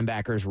the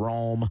linebackers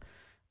roam.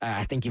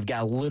 I think you've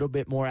got a little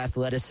bit more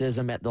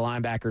athleticism at the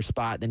linebacker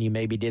spot than you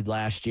maybe did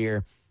last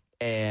year.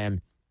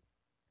 And,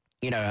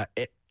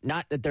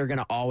 not that they're going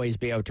to always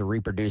be able to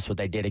reproduce what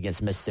they did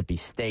against Mississippi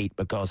State,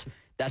 because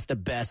that's the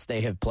best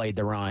they have played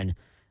the run,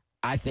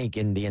 I think,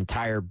 in the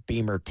entire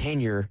Beamer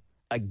tenure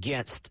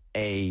against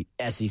a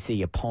SEC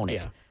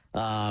opponent.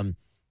 Yeah.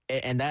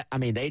 And that,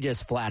 they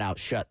just flat out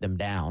shut them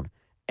down.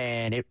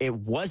 And it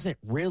wasn't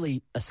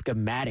really a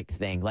schematic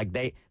thing. Like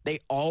they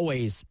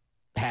always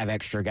have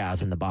extra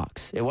guys in the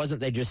box. It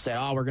wasn't they just said,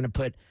 we're going to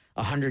put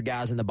 100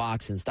 guys in the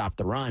box and stop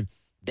the run.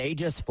 They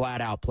just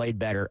flat out played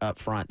better up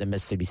front than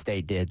Mississippi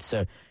State did.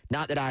 So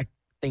not that I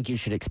think you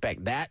should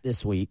expect that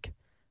this week,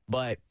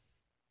 but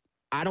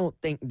I don't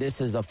think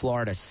this is a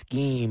Florida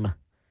scheme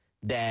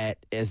that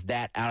is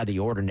that out of the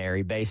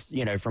ordinary based,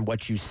 from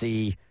what you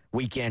see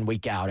week in,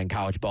 week out in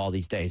college ball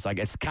these days. Like,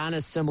 it's kind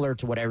of similar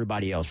to what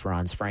everybody else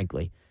runs,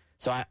 frankly.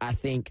 So I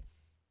think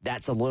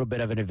that's a little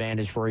bit of an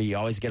advantage for you. You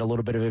always get a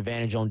little bit of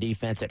advantage on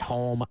defense at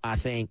home. I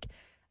think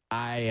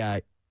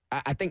I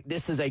think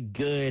this is a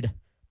good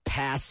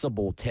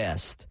passable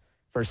test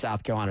for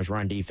South Carolina's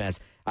run defense.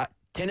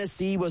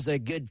 Tennessee was a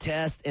good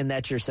test in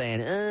that you're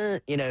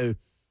saying,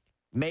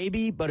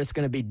 maybe, but it's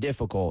going to be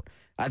difficult.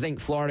 I think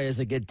Florida is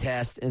a good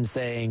test in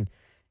saying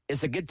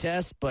it's a good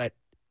test, but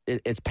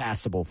it's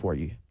passable for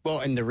you. Well,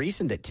 and the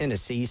reason that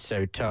Tennessee's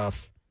so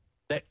tough,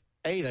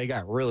 they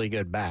got really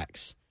good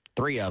backs.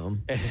 3 of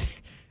them.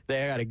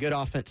 They got a good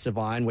offensive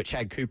line, which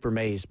had Cooper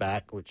Mays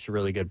back, which is a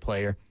really good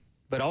player.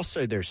 But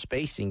also their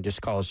spacing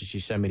just causes you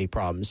so many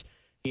problems.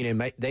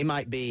 They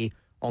might be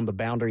on the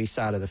boundary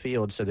side of the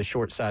field, so the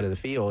short side of the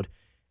field,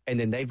 and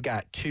then they've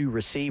got 2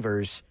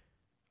 receivers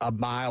a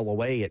mile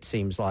away, it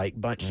seems like,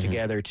 bunched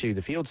together to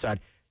the field side.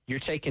 You're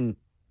taking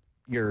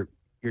your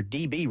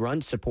DB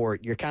run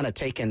support, you're kind of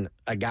taking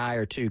a guy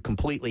or 2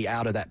 completely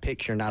out of that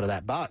picture and out of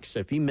that box. So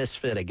if you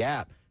misfit a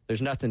gap,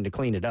 there's nothing to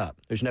clean it up.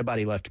 There's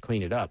nobody left to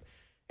clean it up.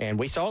 And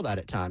we saw that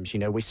at times.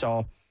 We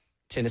saw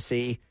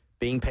Tennessee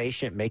being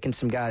patient, making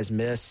some guys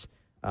miss.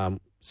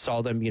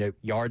 Saw them,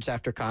 yards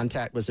after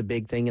contact was a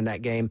big thing in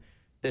that game.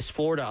 This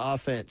Florida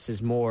offense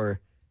is more,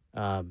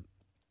 and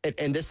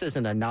this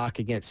isn't a knock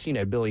against,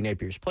 Billy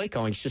Napier's play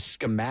calling. It's just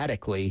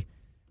schematically,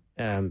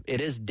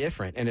 it is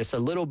different. And it's a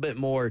little bit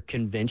more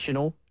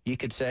conventional, you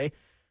could say.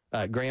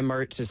 Graham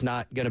Mertz is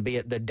not going to be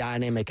the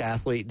dynamic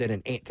athlete that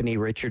an Anthony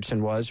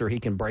Richardson was, or he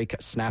can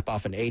snap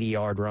off an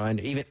 80-yard run,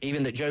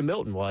 even that Joe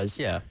Milton was,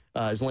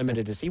 as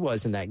limited as he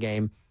was in that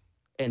game.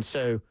 And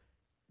so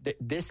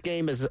this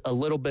game is a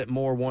little bit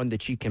more one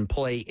that you can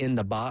play in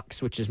the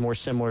box, which is more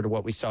similar to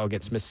what we saw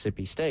against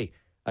Mississippi State.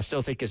 I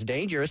still think it's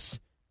dangerous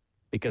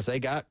because they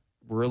got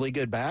really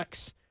good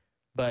backs,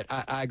 but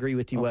I agree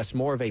with you, Wes,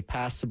 more of a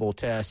passable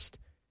test,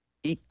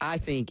 I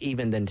think,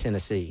 even than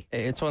Tennessee.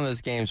 It's one of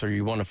those games where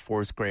you want to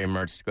force Graham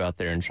Mertz to go out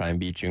there and try and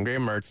beat you. And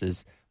Graham Mertz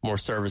is more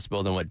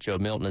serviceable than what Joe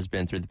Milton has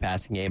been through the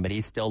passing game, but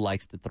he still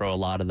likes to throw a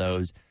lot of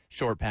those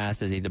short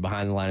passes either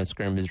behind the line of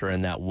scrimmage or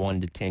in that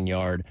 1 to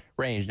 10-yard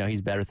range. Now,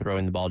 he's better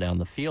throwing the ball down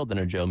the field than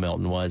a Joe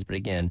Milton was, but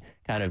again,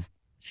 kind of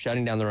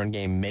shutting down the run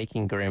game,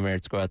 making Graham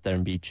Mertz go out there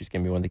and beat you is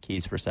going to be one of the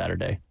keys for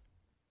Saturday.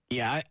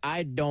 Yeah,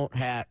 I don't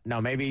have – no,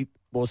 maybe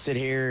we'll sit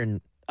here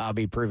and I'll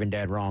be proven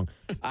dead wrong.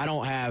 I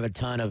don't have a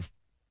ton of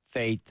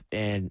faith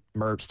in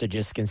Mertz to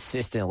just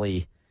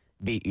consistently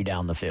beat you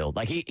down the field.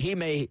 Like he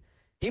may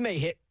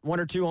hit 1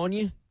 or 2 on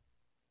you,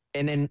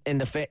 and then in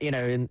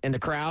the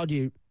crowd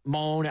you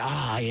moan,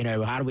 how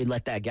do we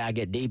let that guy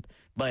get deep?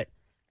 But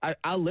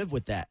I live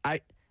with that.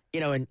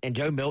 And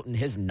Joe Milton,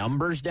 his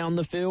numbers down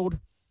the field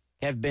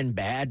have been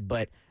bad,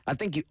 but I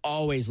think you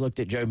always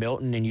looked at Joe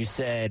Milton and you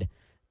said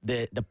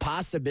the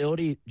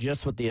possibility,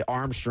 just with the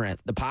arm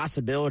strength, the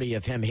possibility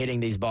of him hitting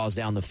these balls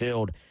down the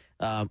field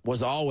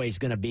was always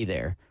going to be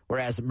there.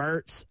 Whereas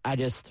Mertz, I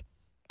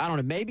don't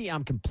know, maybe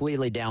I'm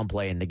completely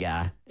downplaying the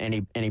guy,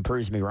 and he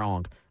proves me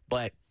wrong,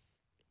 but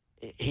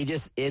he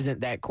just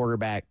isn't that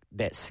quarterback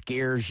that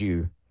scares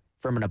you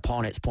from an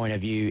opponent's point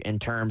of view in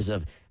terms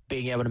of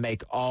being able to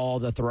make all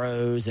the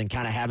throws and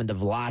kind of having the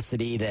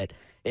velocity that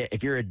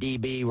if you're a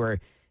DB where,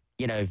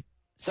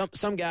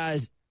 some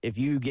guys, if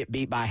you get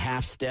beat by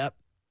half step,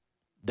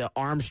 the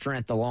arm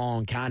strength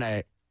alone kind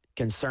of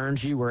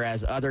concerns you,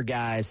 whereas other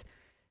guys,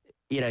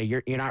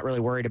 you're not really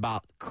worried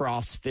about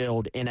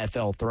cross-field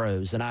NFL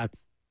throws. And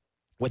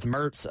with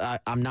Mertz,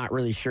 I'm not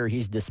really sure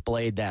he's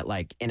displayed that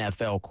like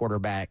NFL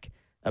quarterback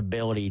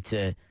ability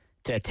to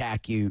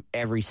attack you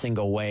every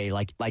single way,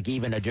 like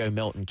even a Joe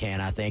Milton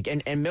can, I think.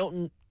 And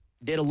Milton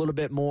did a little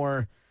bit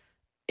more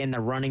in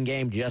the running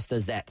game just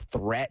as that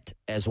threat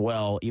as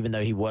well, even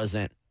though he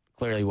wasn't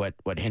clearly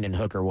what Hendon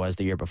Hooker was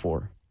the year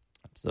before.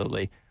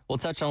 Absolutely. We'll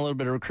touch on a little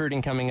bit of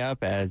recruiting coming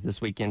up, as this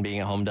weekend being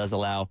at home does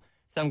allow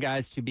some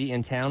guys to be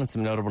in town and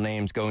some notable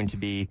names going to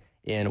be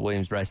in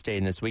Williams-Brice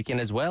Stadium this weekend,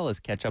 as well as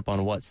catch up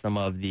on what some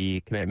of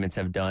the commitments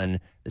have done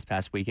this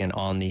past weekend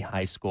on the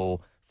high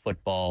school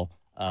football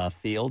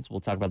fields.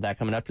 We'll talk about that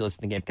coming up. You're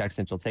listening to Gamecock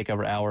Central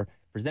Takeover Hour,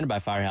 presented by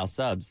Firehouse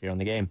Subs here on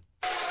the game.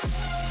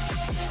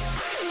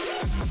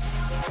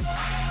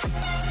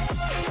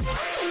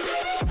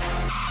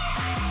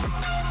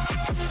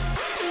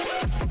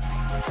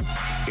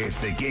 It's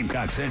the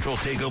Gamecock Central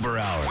Takeover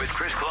Hour with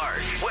Chris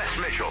Clark, Wes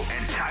Mitchell,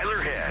 and Tyler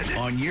Head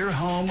on your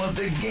home of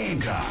the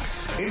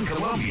Gamecocks in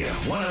Columbia,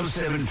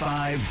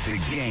 107.5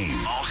 The Game.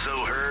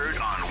 Also heard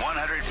on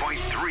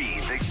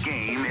 100.3 The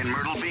Game in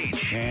Myrtle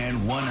Beach and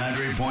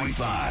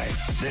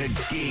 100.5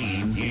 The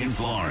Game in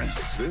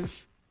Florence. This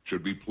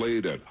should be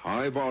played at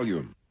high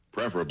volume,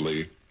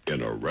 preferably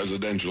in a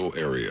residential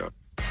area.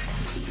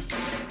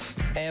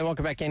 And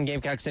welcome back in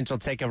Gamecock Central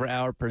Takeover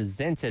Hour,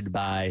 presented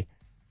by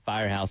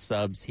Firehouse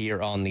Subs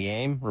here on the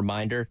game.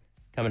 Reminder,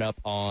 coming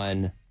up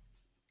on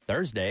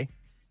Thursday,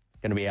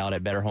 going to be out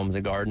at Better Homes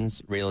and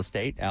Gardens Real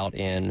Estate out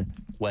in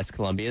West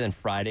Columbia. Then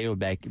Friday, we'll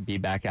be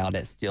back out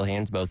at Steel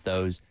Hands. Both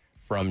those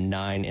from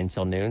 9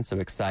 until noon. So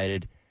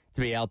excited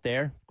to be out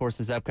there. Of course,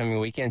 this upcoming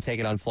weekend,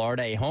 taking on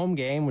Florida, a home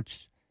game,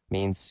 which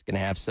means going to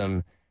have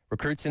some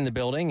recruits in the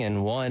building,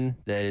 and one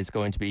that is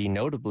going to be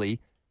notably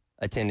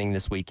attending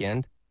this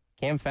weekend,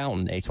 Cam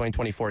Fountain, a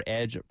 2024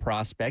 Edge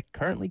prospect,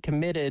 currently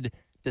committed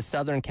to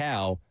Southern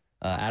Cal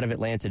out of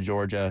Atlanta,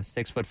 Georgia,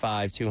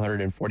 6'5",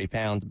 240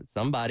 pounds, but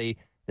somebody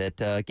that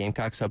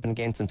Gamecock's hoping to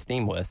gain some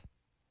steam with.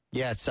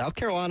 Yeah, South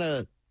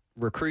Carolina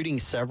recruiting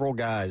several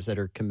guys that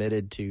are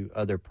committed to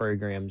other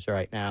programs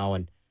right now,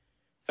 and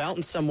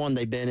Fountain's someone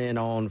they've been in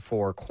on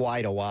for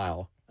quite a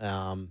while.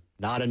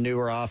 Not a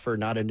newer offer,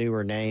 not a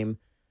newer name.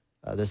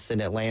 This is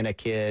an Atlanta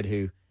kid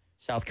who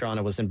South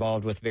Carolina was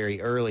involved with very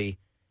early.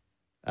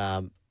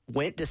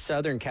 Went to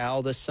Southern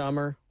Cal this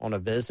summer on a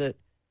visit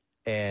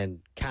and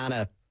kind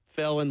of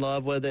fell in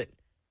love with it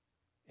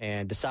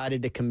and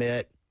decided to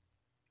commit.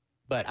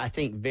 But I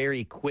think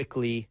very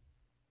quickly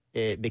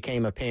it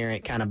became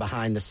apparent kind of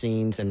behind the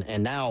scenes,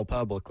 and now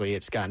publicly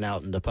it's gotten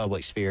out in the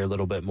public sphere a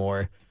little bit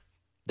more,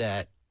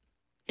 that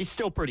he's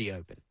still pretty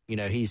open. You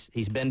know, he's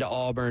been to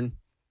Auburn,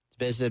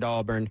 visited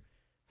Auburn.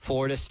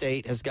 Florida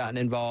State has gotten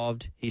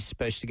involved. He's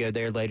supposed to go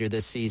there later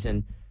this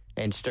season.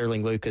 And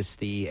Sterling Lucas,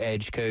 the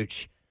edge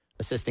coach,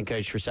 assistant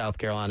coach for South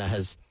Carolina,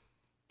 has,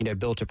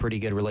 built a pretty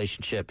good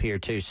relationship here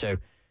too. So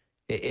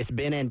it's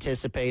been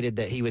anticipated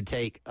that he would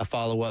take a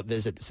follow-up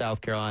visit to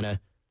South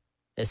Carolina.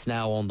 It's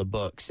now on the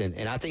books.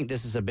 And I think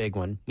this is a big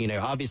one.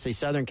 Obviously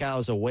Southern Cal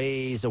is a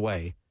ways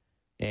away,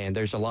 and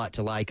there's a lot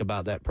to like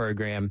about that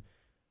program.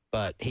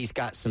 But he's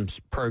got some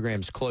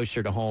programs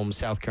closer to home,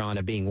 South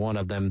Carolina being one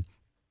of them,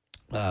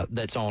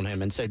 that's on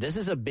him. And so this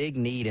is a big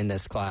need in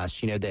this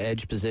class. The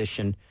edge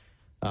position,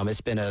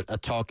 it's been a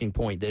talking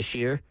point this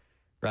year,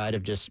 right,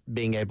 of just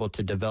being able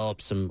to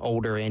develop some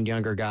older and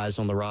younger guys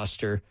on the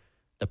roster.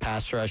 The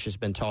pass rush has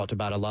been talked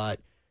about a lot.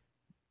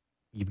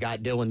 You've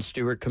got Dylan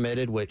Stewart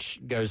committed,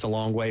 which goes a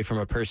long way from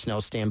a personnel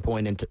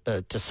standpoint into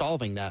to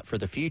solving that for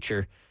the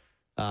future.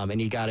 And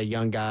you got a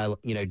young guy,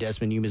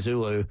 Desmond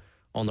Umezulu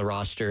on the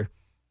roster,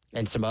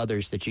 and some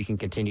others that you can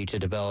continue to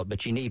develop.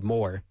 But you need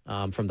more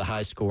from the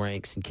high school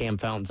ranks. And Cam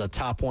Fountain's a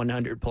top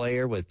 100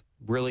 player with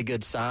really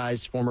good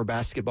size, former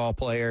basketball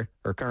player,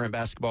 or current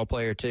basketball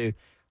player too.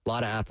 A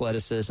lot of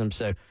athleticism.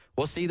 So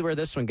we'll see where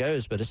this one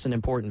goes, but it's an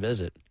important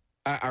visit.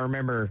 I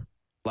remember,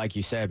 like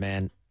you said,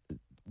 man,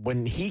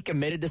 when he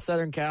committed to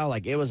Southern Cal,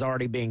 it was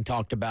already being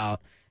talked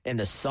about in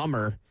the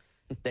summer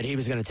that he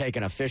was going to take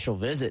an official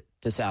visit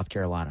to South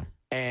Carolina.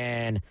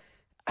 And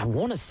I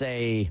want to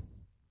say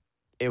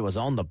it was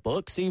on the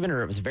books even,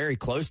 or it was very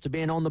close to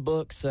being on the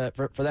books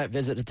for that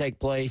visit to take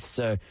place.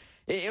 So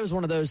it was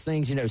one of those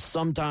things,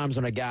 sometimes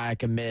when a guy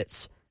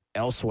commits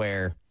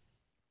elsewhere,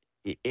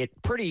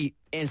 it pretty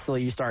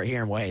instantly you start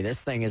hearing, well, hey,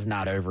 this thing is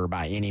not over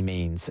by any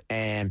means.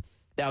 And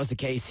that was the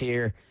case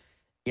here.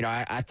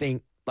 I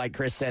think, like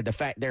Chris said, the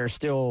fact there are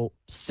still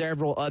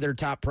several other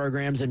top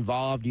programs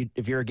involved.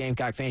 If you're a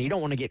Gamecock fan, you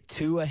don't want to get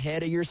too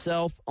ahead of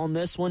yourself on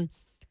this one.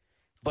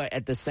 But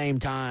at the same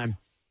time,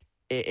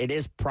 it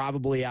is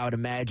probably, I would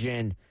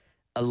imagine,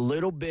 a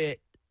little bit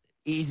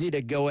easy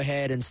to go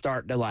ahead and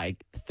start to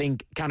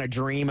think, kind of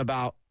dream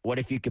about what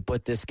if you could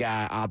put this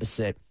guy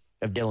opposite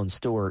of Dylan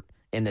Stewart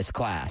in this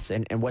class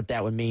and what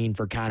that would mean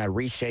for kind of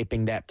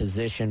reshaping that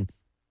position.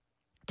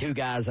 Two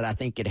guys that I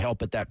think could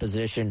help at that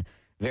position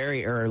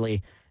very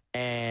early.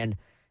 And,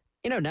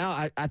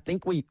 now I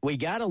think we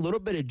got a little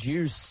bit of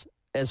juice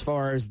as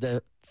far as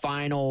the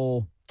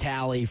final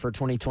tally for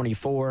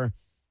 2024.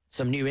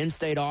 Some new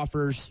in-state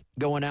offers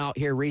going out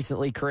here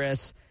recently,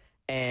 Chris.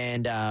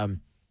 And,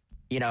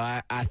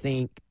 I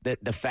think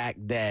that the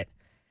fact that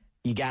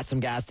you got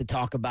some guys to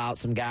talk about,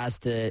 some guys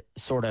to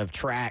sort of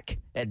track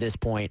at this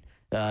point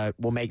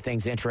will make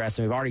things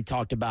interesting. We've already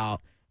talked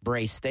about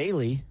Bray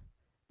Staley,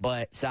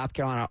 but South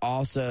Carolina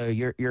also,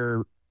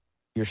 your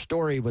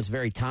story was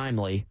very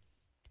timely.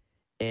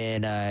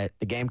 And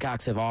the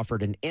Gamecocks have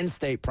offered an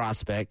in-state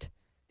prospect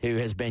who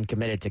has been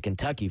committed to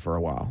Kentucky for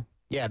a while.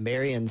 Yeah,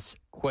 Marion's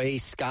Quay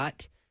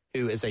Scott,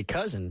 who is a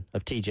cousin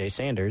of T.J.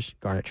 Sanders,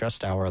 Garnet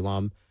Trust Tower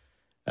alum,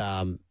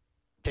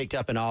 picked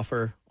up an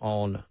offer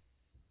on,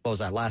 what was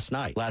that, last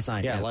night? Last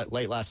night, yeah.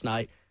 Late last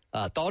night.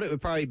 Thought it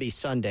would probably be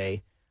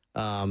Sunday.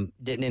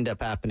 Didn't end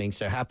up happening,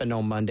 so happened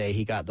on Monday.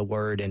 He got the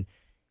word, and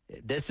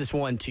this is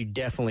one to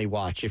definitely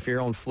watch. If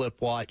you're on Flip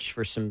Watch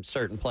for some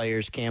certain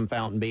players, Cam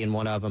Fountain being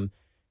one of them,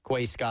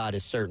 Quay Scott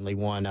is certainly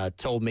one.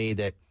 Told me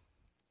that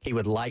he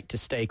would like to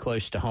stay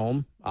close to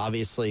home,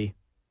 obviously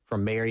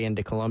from Marion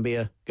to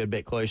Columbia, good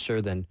bit closer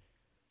than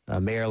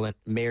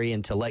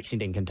Marion to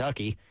Lexington,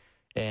 Kentucky.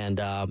 And,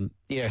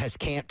 has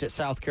camped at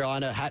South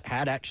Carolina,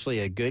 had actually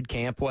a good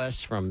camp,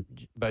 Wes, from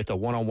both a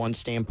one-on-one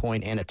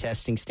standpoint and a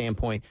testing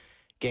standpoint.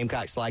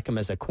 Gamecocks like him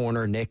as a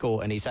corner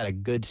nickel, and he's had a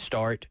good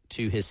start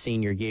to his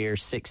senior year,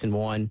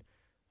 6-1,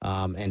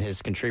 and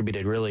has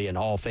contributed really in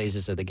all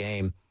phases of the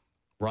game,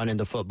 running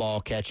the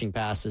football, catching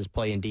passes,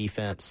 playing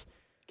defense.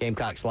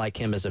 Gamecocks like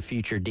him as a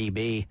future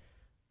DB,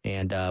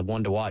 and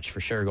one to watch for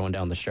sure going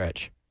down the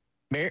stretch.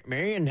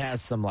 Marion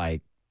has some,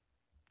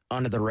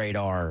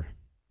 under-the-radar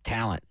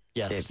talent,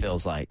 yes, it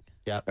feels like.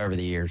 over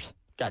the years.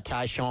 Got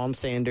Tyshawn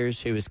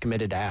Sanders, who is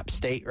committed to App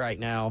State right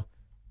now.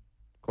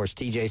 Of course,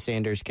 TJ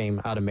Sanders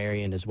came out of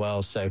Marion as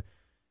well. So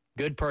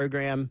good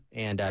program,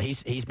 and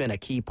he's been a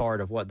key part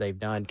of what they've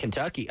done.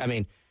 Kentucky, I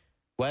mean,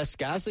 Wes,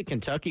 guys that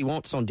Kentucky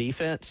wants on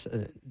defense,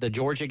 the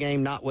Georgia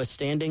game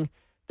notwithstanding,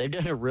 they've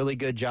done a really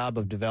good job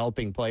of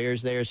developing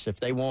players there. So if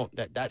they want,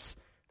 that's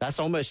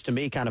almost to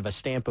me kind of a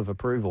stamp of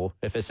approval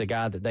if it's a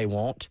guy that they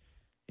want.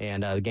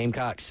 And the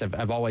Gamecocks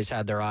have always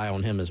had their eye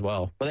on him as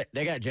well. Well,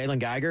 they got Jalen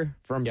Geiger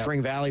from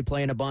Spring Valley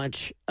playing a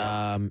bunch.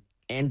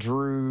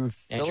 Andrew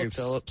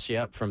Phillips,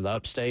 from the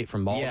upstate,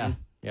 from Malton.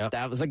 Yeah,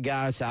 that was a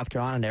guy South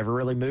Carolina never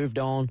really moved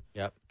on.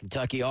 Yep.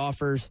 Kentucky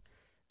offers.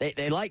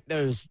 They like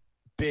those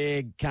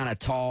big, kind of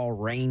tall,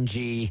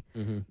 rangy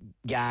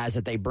guys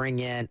that they bring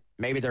in.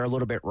 Maybe they're a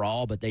little bit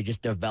raw, but they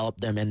just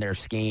develop them in their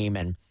scheme.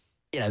 And,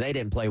 they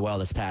didn't play well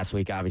this past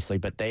week, obviously,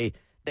 but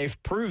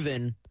they've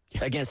proven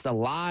against a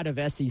lot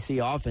of SEC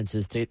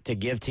offenses to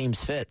give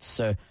teams fits.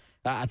 So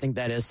I think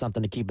that is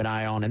something to keep an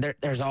eye on. And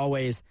there's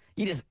always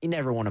you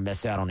never want to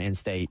miss out on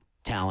in-state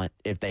talent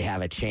if they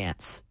have a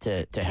chance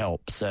to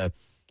help. So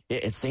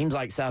it seems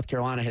like South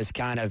Carolina has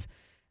kind of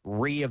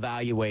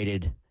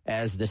reevaluated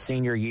as the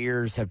senior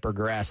years have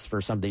progressed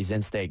for some of these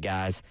in-state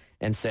guys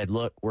and said,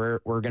 look, we're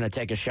going to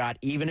take a shot,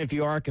 even if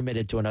you are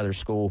committed to another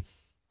school.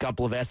 A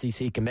couple of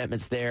SEC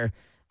commitments there.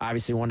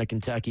 Obviously, one to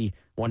Kentucky,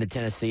 one to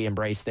Tennessee, and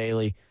Bray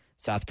Staley.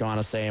 South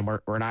Carolina saying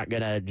we're not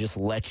going to just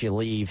let you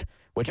leave,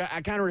 which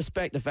I kind of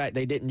respect the fact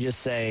they didn't just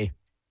say,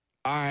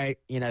 all right,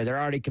 they're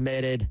already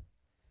committed.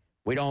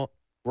 We're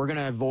going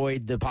to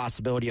avoid the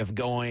possibility of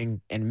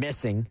going and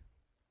missing,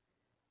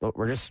 but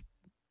we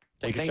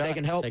think they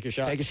can help. Take a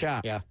shot. Take a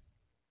shot. Yeah.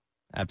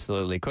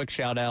 Absolutely. Quick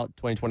shout out,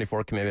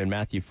 2024 commitment,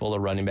 Matthew Fuller,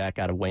 running back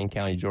out of Wayne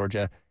County,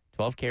 Georgia.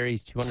 12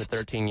 carries,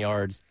 213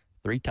 yards,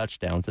 3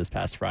 touchdowns this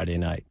past Friday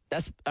night.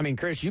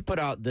 Chris, you put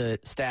out the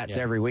stats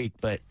every week,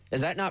 but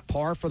is that not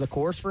par for the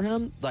course for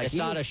him? Like, it's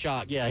not a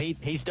shock. Yeah,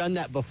 he's done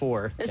that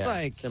before. It's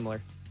like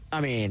similar.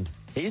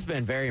 He's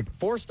been very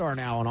 4-star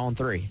now on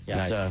 3. Yeah.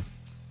 Nice. So,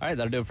 all right,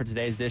 that'll do it for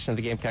today's edition of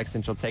the Gamecock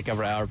Central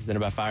Takeover Hour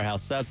presented by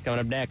Firehouse Subs. Coming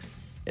up next,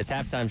 it's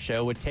Halftime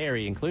Show with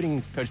Terry,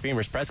 including Coach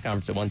Beamer's press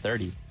conference at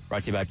 1:30.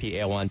 Brought to you by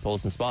PAL Wine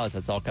Pools and Spas.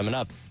 That's all coming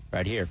up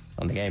right here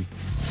on The Game.